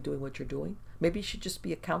supposed to be doing what you're doing? Maybe you should just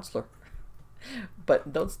be a counselor.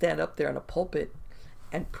 But don't stand up there in a pulpit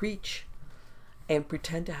and preach and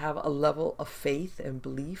pretend to have a level of faith and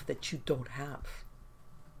belief that you don't have.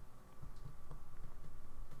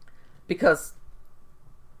 Because,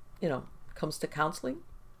 it comes to counseling,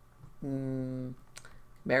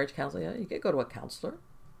 Marriage counseling, yeah, you can go to a counselor.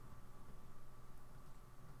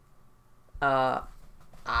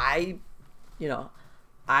 I, you know,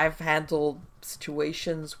 I've handled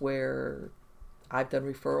situations where I've done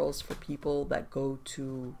referrals for people that go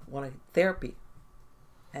to want a therapy,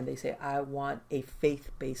 and they say, I want a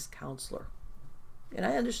faith-based counselor. And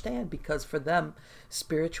I understand, because for them,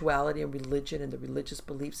 spirituality and religion and the religious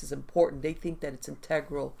beliefs is important. They think that it's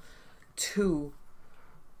integral to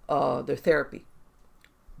their therapy.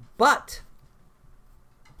 But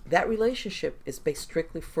that relationship is based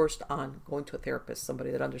strictly first on going to a therapist,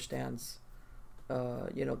 somebody that understands, the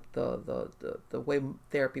way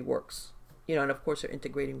therapy works. And of course they're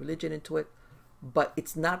integrating religion into it, but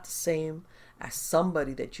it's not the same as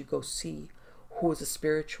somebody that you go see who is a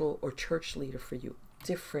spiritual or church leader for you.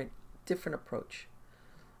 Different approach.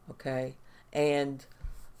 Okay? And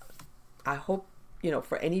I hope,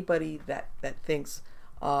 for anybody that thinks,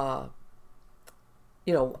 this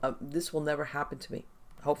will never happen to me.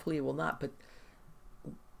 Hopefully it will not, but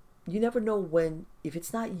you never know when, if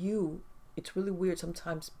it's not you, it's really weird.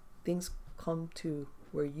 Sometimes things come to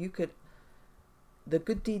where you could, the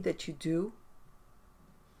good deed that you do,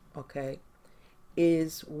 okay,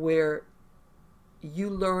 is where you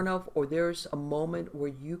learn of, or there's a moment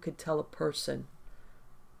where you could tell a person,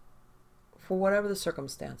 for whatever the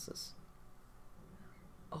circumstances,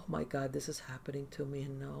 oh my God, this is happening to me,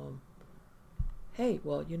 and hey,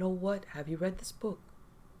 well, you know what? Have you read this book?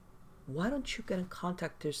 Why don't you get in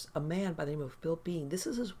contact? There's a man by the name of Bill Bean. This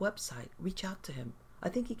is his website. Reach out to him. I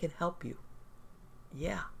think he can help you.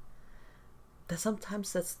 Yeah.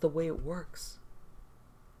 Sometimes that's the way it works.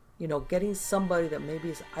 Getting somebody that maybe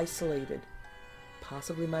is isolated,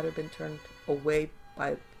 possibly might have been turned away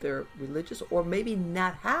by their religious, or maybe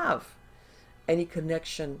not have any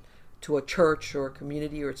connection to a church or a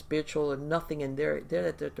community or spiritual or nothing, and they're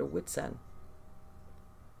at their wits' end.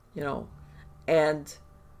 And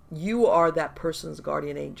you are that person's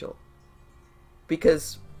guardian angel,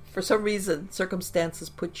 because for some reason circumstances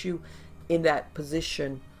put you in that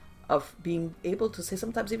position of being able to say,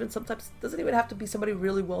 sometimes it doesn't even have to be somebody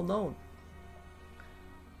really well known,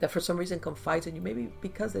 that for some reason confides in you, maybe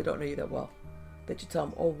because they don't know you that well, that you tell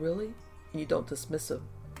them, oh really? And you don't dismiss them,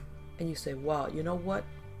 and you say, wow, you know what,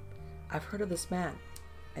 I've heard of this man,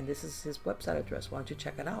 and this is his website address, why don't you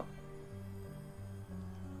check it out?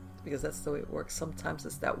 Because that's the way it works. Sometimes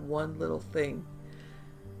it's that one little thing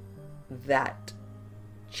that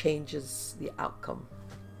changes the outcome.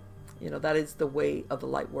 That is the way of the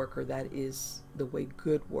light worker. That is the way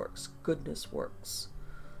good works. Goodness works.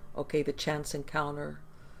 Okay, the chance encounter,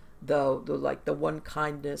 the one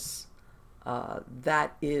kindness,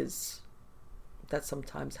 that's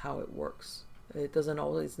sometimes how it works. It doesn't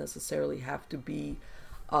always necessarily have to be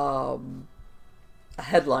a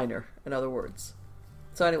headliner, in other words.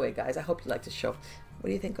 So anyway, guys, I hope you liked the show. What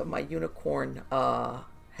do you think of my unicorn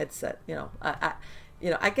headset? I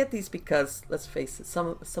get these because, let's face it,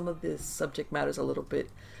 some of this subject matter is a little bit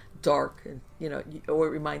dark, and or it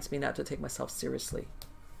reminds me not to take myself seriously.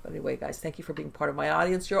 But anyway, guys, thank you for being part of my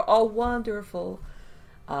audience. You're all wonderful.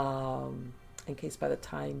 In case by the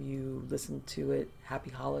time you listen to it, happy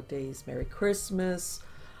holidays, Merry Christmas.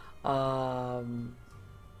 And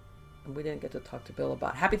we didn't get to talk to Bill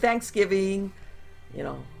about Happy Thanksgiving.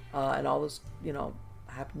 And all this,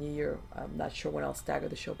 Happy New Year. I'm not sure when I'll stagger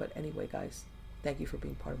the show, but anyway, guys, thank you for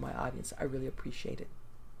being part of my audience. I really appreciate it.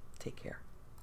 Take care.